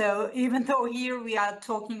 Yeah. So even though here we are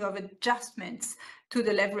talking of adjustments to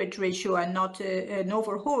the leverage ratio and not an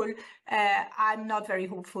overhaul, I'm not very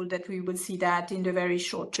hopeful that we will see that in the very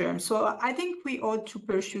short term. So I think we ought to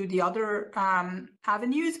pursue the other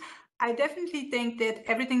avenues. I definitely think that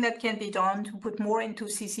everything that can be done to put more into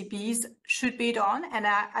CCPs should be done. And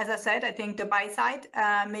as I said, I think the buy side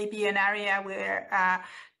may be an area where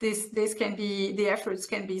the efforts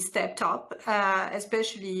can be stepped up,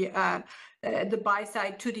 especially the buy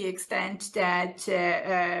side, to the extent that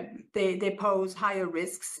they pose higher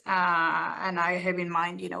risks. And I have in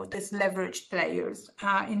mind, this leveraged players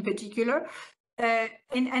in particular.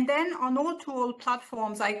 And then on all-to-all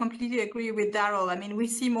platforms, I completely agree with Daryl. I mean, we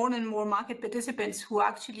see more and more market participants who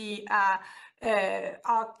actually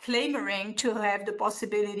are clamoring to have the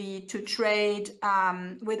possibility to trade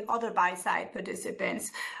with other buy-side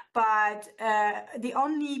participants. But the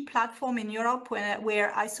only platform in Europe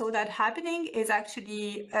where I saw that happening is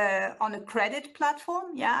actually on a credit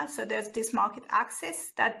platform. Yeah, so there's this market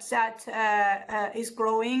access that is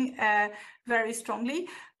growing very strongly.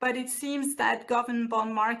 But it seems that government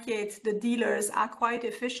bond markets, the dealers, are quite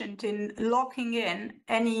efficient in locking in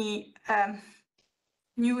any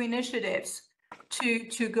new initiatives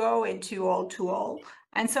to go into all-to-all.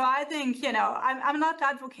 And so I think, I'm not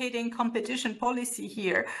advocating competition policy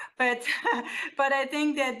here, but I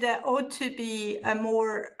think that there ought to be a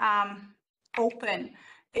more open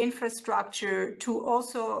infrastructure to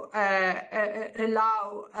also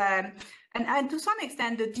allow and to some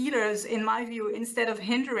extent the dealers, in my view, instead of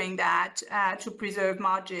hindering that to preserve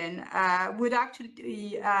margin, would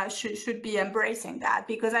actually should be embracing that,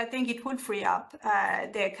 because I think it would free up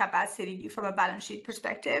their capacity from a balance sheet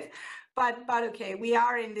perspective. But okay, we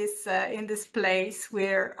are in this place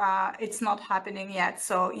where it's not happening yet.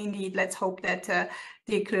 So indeed, let's hope that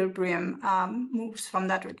the equilibrium moves from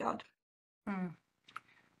that regard.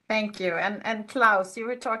 Thank you. And Klaus, you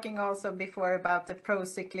were talking also before about the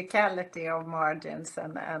pro-cyclicality of margins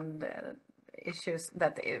and issues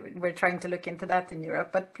that we're trying to look into that in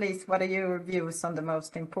Europe. But please, what are your views on the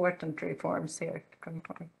most important reforms here going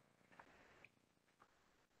forward?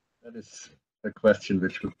 That is a question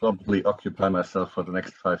which will probably occupy myself for the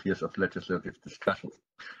next 5 years of legislative discussion.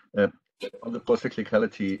 On the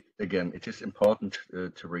pro-cyclicality, again, it is important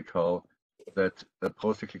to recall that the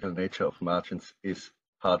pro-cyclical nature of margins is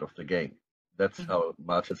part of the game. That's how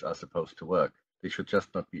margins are supposed to work. They should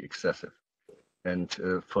just not be excessive. And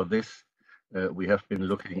for this, we have been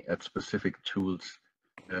looking at specific tools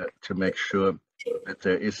to make sure that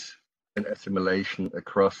there is an assimilation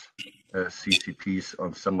across CCPs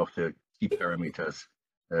on some of the key parameters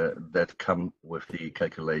that come with the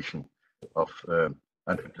calculation of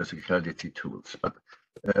anti-cyclicality tools. But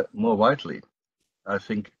more widely, I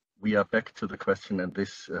think we are back to the question, and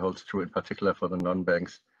this holds true in particular for the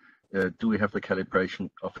non-banks. Do we have the calibration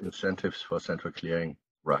of incentives for central clearing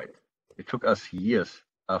right? It took us years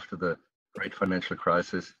after the great financial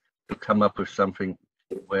crisis to come up with something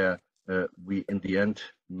where we in the end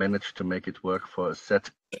managed to make it work for a set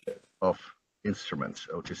of instruments,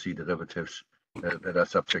 OTC derivatives, that are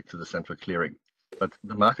subject to the central clearing. But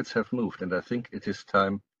the markets have moved, and I think it is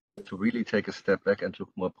time to really take a step back and look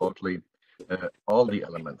more broadly at all the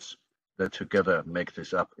elements that together make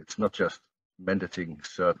this up. It's not just mandating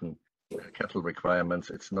certain capital requirements,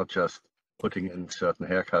 it's not just putting in certain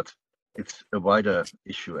haircuts, it's a wider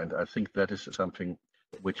issue, and I think that is something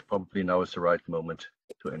which probably now is the right moment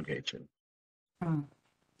to engage in.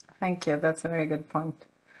 Thank you. That's a very good point.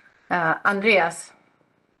 Andreas.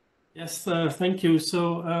 Yes, thank you.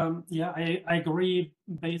 So yeah, I agree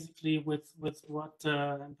basically with what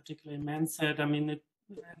in particular Man said. I mean,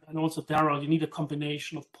 and also Daryl, you need a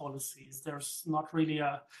combination of policies. There's not really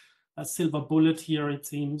a silver bullet here, it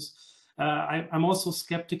seems. I'm also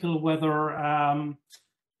skeptical whether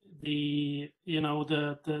the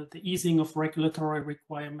easing of regulatory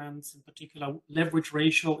requirements, in particular leverage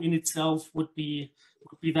ratio in itself, would be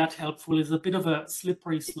that helpful. It's a bit of a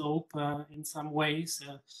slippery slope in some ways,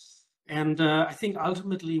 and I think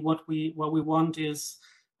ultimately what we want is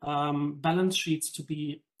balance sheets to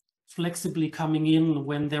be flexibly coming in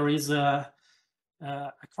when there is a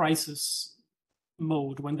crisis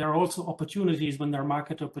mode, when there are also opportunities, when there are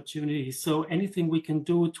market opportunities. So anything we can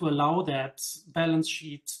do to allow that balance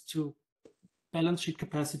sheet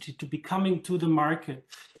capacity to be coming to the market,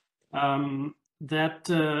 that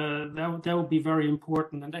would be very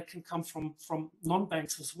important, and that can come from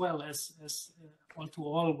non-banks as well, as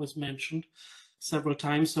all-to-all was mentioned several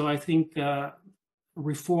times. So I think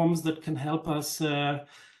reforms that can help us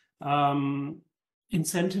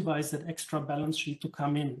incentivize that extra balance sheet to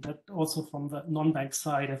come in, that also from the non-bank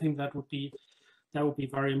side, I think that would be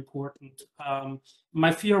very important.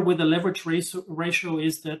 My fear with the leverage ratio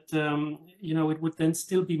is that it would then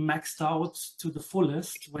still be maxed out to the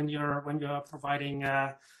fullest when you're providing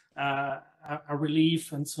a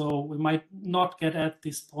relief, and so we might not get at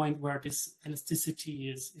this point where this elasticity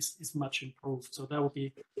is much improved. So that would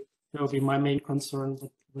be my main concern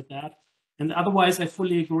with that. And otherwise, I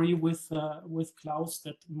fully agree with Klaus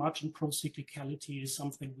that margin pro-cyclicality is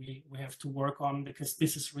something we have to work on, because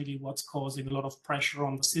this is really what's causing a lot of pressure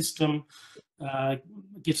on the system,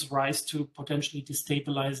 gives rise to potentially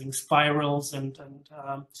destabilizing spirals and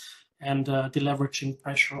deleveraging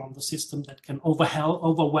pressure on the system that can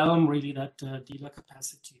overwhelm really that dealer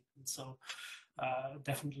capacity. And so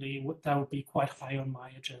definitely that would be quite high on my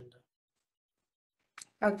agenda.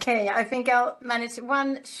 Okay, I think I'll manage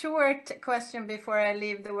one short question before I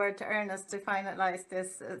leave the word to Ernest to finalize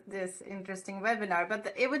this interesting webinar.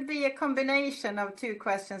 But it would be a combination of two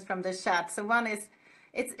questions from the chat. So one is,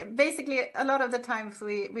 it's basically a lot of the times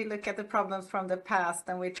we look at the problems from the past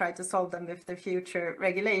and we try to solve them with the future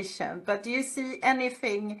regulation. But do you see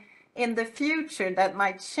anything in the future that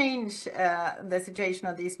might change the situation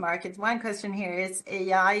of these markets? One question here is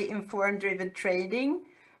AI-informed driven trading.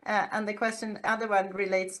 And the other one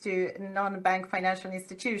relates to non-bank financial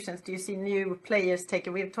institutions. Do you see new players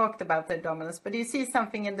taking? We've talked about their dominance, but do you see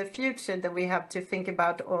something in the future that we have to think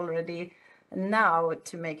about already now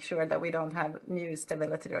to make sure that we don't have new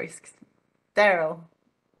stability risks? Daryl.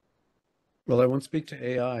 Well, I won't speak to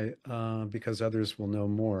AI because others will know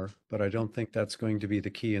more, but I don't think that's going to be the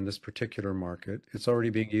key in this particular market. It's already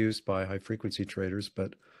being used by high-frequency traders,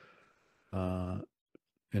 but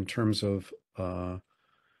in terms of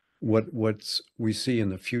what we see in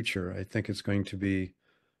the future, I think it's going to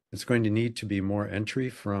need to be more entry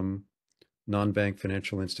from non-bank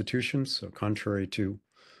financial institutions. So contrary to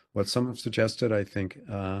what some have suggested, I think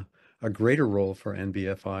a greater role for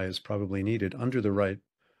NBFI is probably needed under the right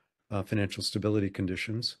financial stability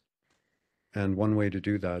conditions. And one way to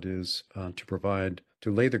do that is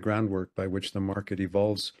to lay the groundwork by which the market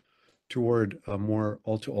evolves toward a more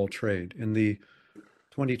all-to-all trade. In the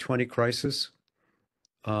 2020 crisis,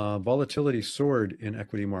 volatility soared in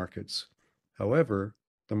equity markets. However,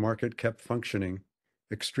 the market kept functioning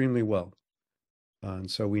extremely well. And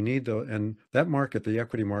so we need and that market, the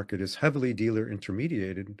equity market, is heavily dealer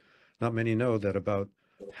intermediated. Not many know that about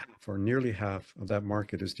half or nearly half of that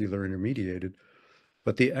market is dealer intermediated.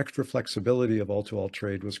 But the extra flexibility of all-to-all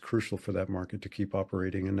trade was crucial for that market to keep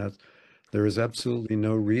operating. And that there is absolutely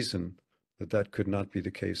no reason that that could not be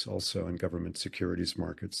the case also in government securities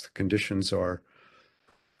markets. The conditions are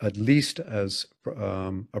at least as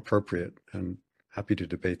appropriate, and happy to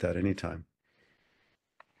debate that anytime.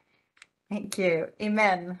 Thank you.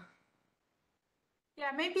 Imen.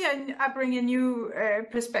 Yeah, maybe I bring a new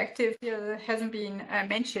perspective here that hasn't been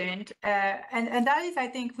mentioned. And that is, I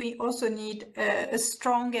think we also need a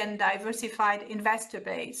strong and diversified investor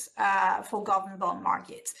base for government bond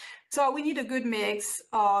markets. So we need a good mix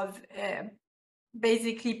of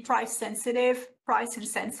basically price insensitive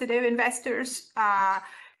investors.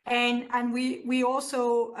 And we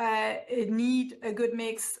also need a good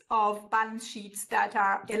mix of balance sheets that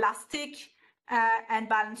are elastic and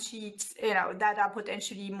balance sheets, that are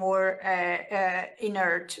potentially more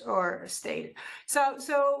inert or stale.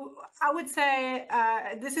 So I would say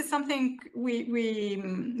this is something we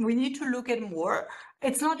need to look at more.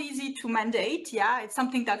 It's not easy to mandate. Yeah, it's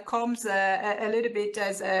something that comes a little bit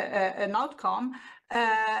as an outcome.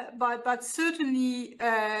 But certainly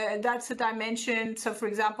that's a dimension. So, for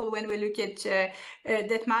example, when we look at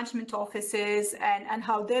debt management offices and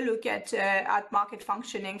how they look at market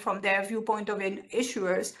functioning from their viewpoint of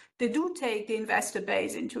issuers, they do take the investor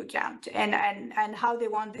base into account and how they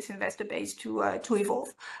want this investor base to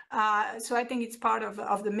evolve. So I think it's part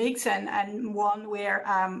of the mix and one where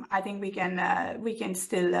I think we can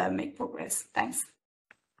still make progress. Thanks.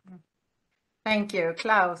 Thank you,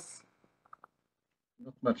 Klaus.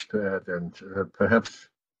 Not much to add, and perhaps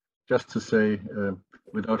just to say,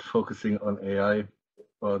 without focusing on AI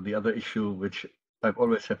or the other issue, which I'm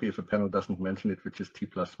always happy if a panel doesn't mention it, which is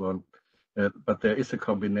T+1, but there is a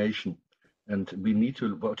combination, and we need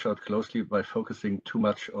to watch out closely by focusing too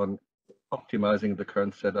much on optimizing the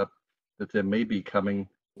current setup that there may be coming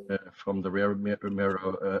from the rare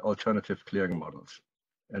alternative clearing models.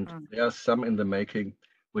 And there are some in the making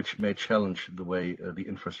which may challenge the way the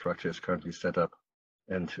infrastructure is currently set up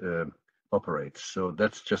and operates. So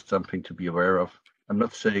that's just something to be aware of. I'm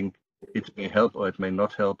not saying it may help or it may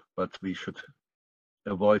not help, but we should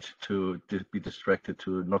avoid to be distracted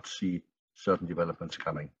to not see certain developments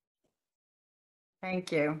coming.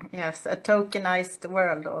 Thank you. Yes, a tokenized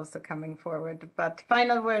world also coming forward. But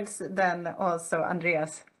final words then also,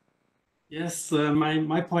 Andreas. Yes,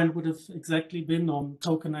 my point would have exactly been on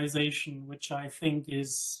tokenization, which I think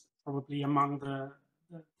is probably among the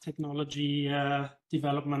technology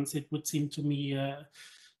developments. It would seem to me,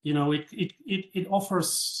 it offers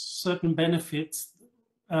certain benefits,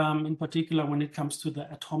 in particular when it comes to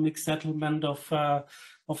the atomic settlement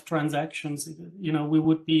of transactions. We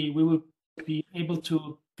would be able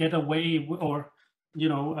to get away or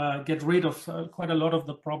get rid of quite a lot of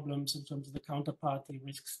the problems in terms of the counterparty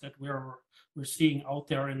risks that we're seeing out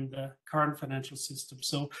there in the current financial system.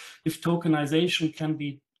 So if tokenization can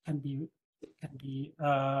be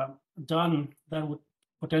done, that would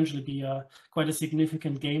potentially be quite a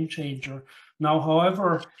significant game changer. Now,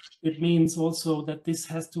 however, it means also that this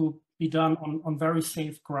has to be done on very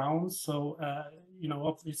safe grounds. So,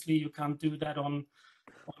 obviously you can't do that on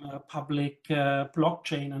a public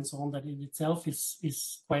blockchain and so on. That in itself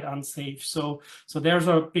is quite unsafe. So there's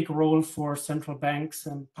a big role for central banks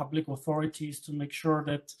and public authorities to make sure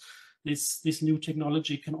that this new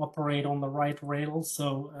technology can operate on the right rails.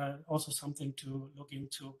 So also something to look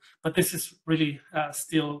into. But this is really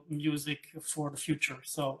still music for the future.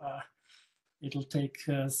 So it'll take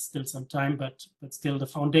still some time, but still the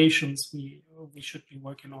foundations we should be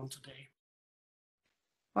working on today.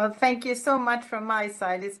 Well, thank you so much from my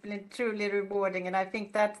side. It's been truly rewarding, and I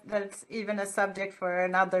think that's even a subject for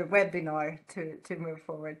another webinar to move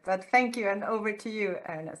forward. But thank you, and over to you,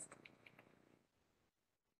 Ernest.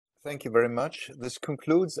 Thank you very much. This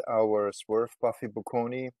concludes our SUERF BAFFI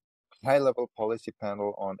Bocconi high-level policy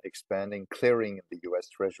panel on expanding clearing in the US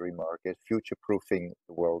Treasury market, future-proofing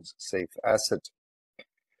the world's safe asset.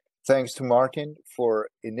 Thanks to Martin for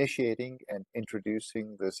initiating and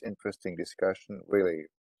introducing this interesting discussion. Really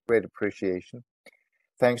great appreciation.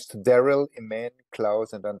 Thanks to Daryl, Imen,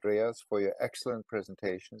 Klaus, and Andreas for your excellent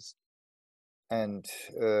presentations and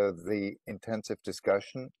the intensive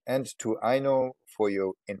discussion, and to Aino for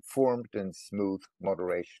your informed and smooth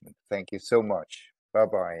moderation. Thank you so much.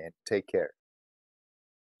 Bye-bye and take care.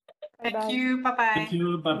 Thank you. Bye-bye. Thank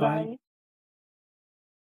you. Bye-bye.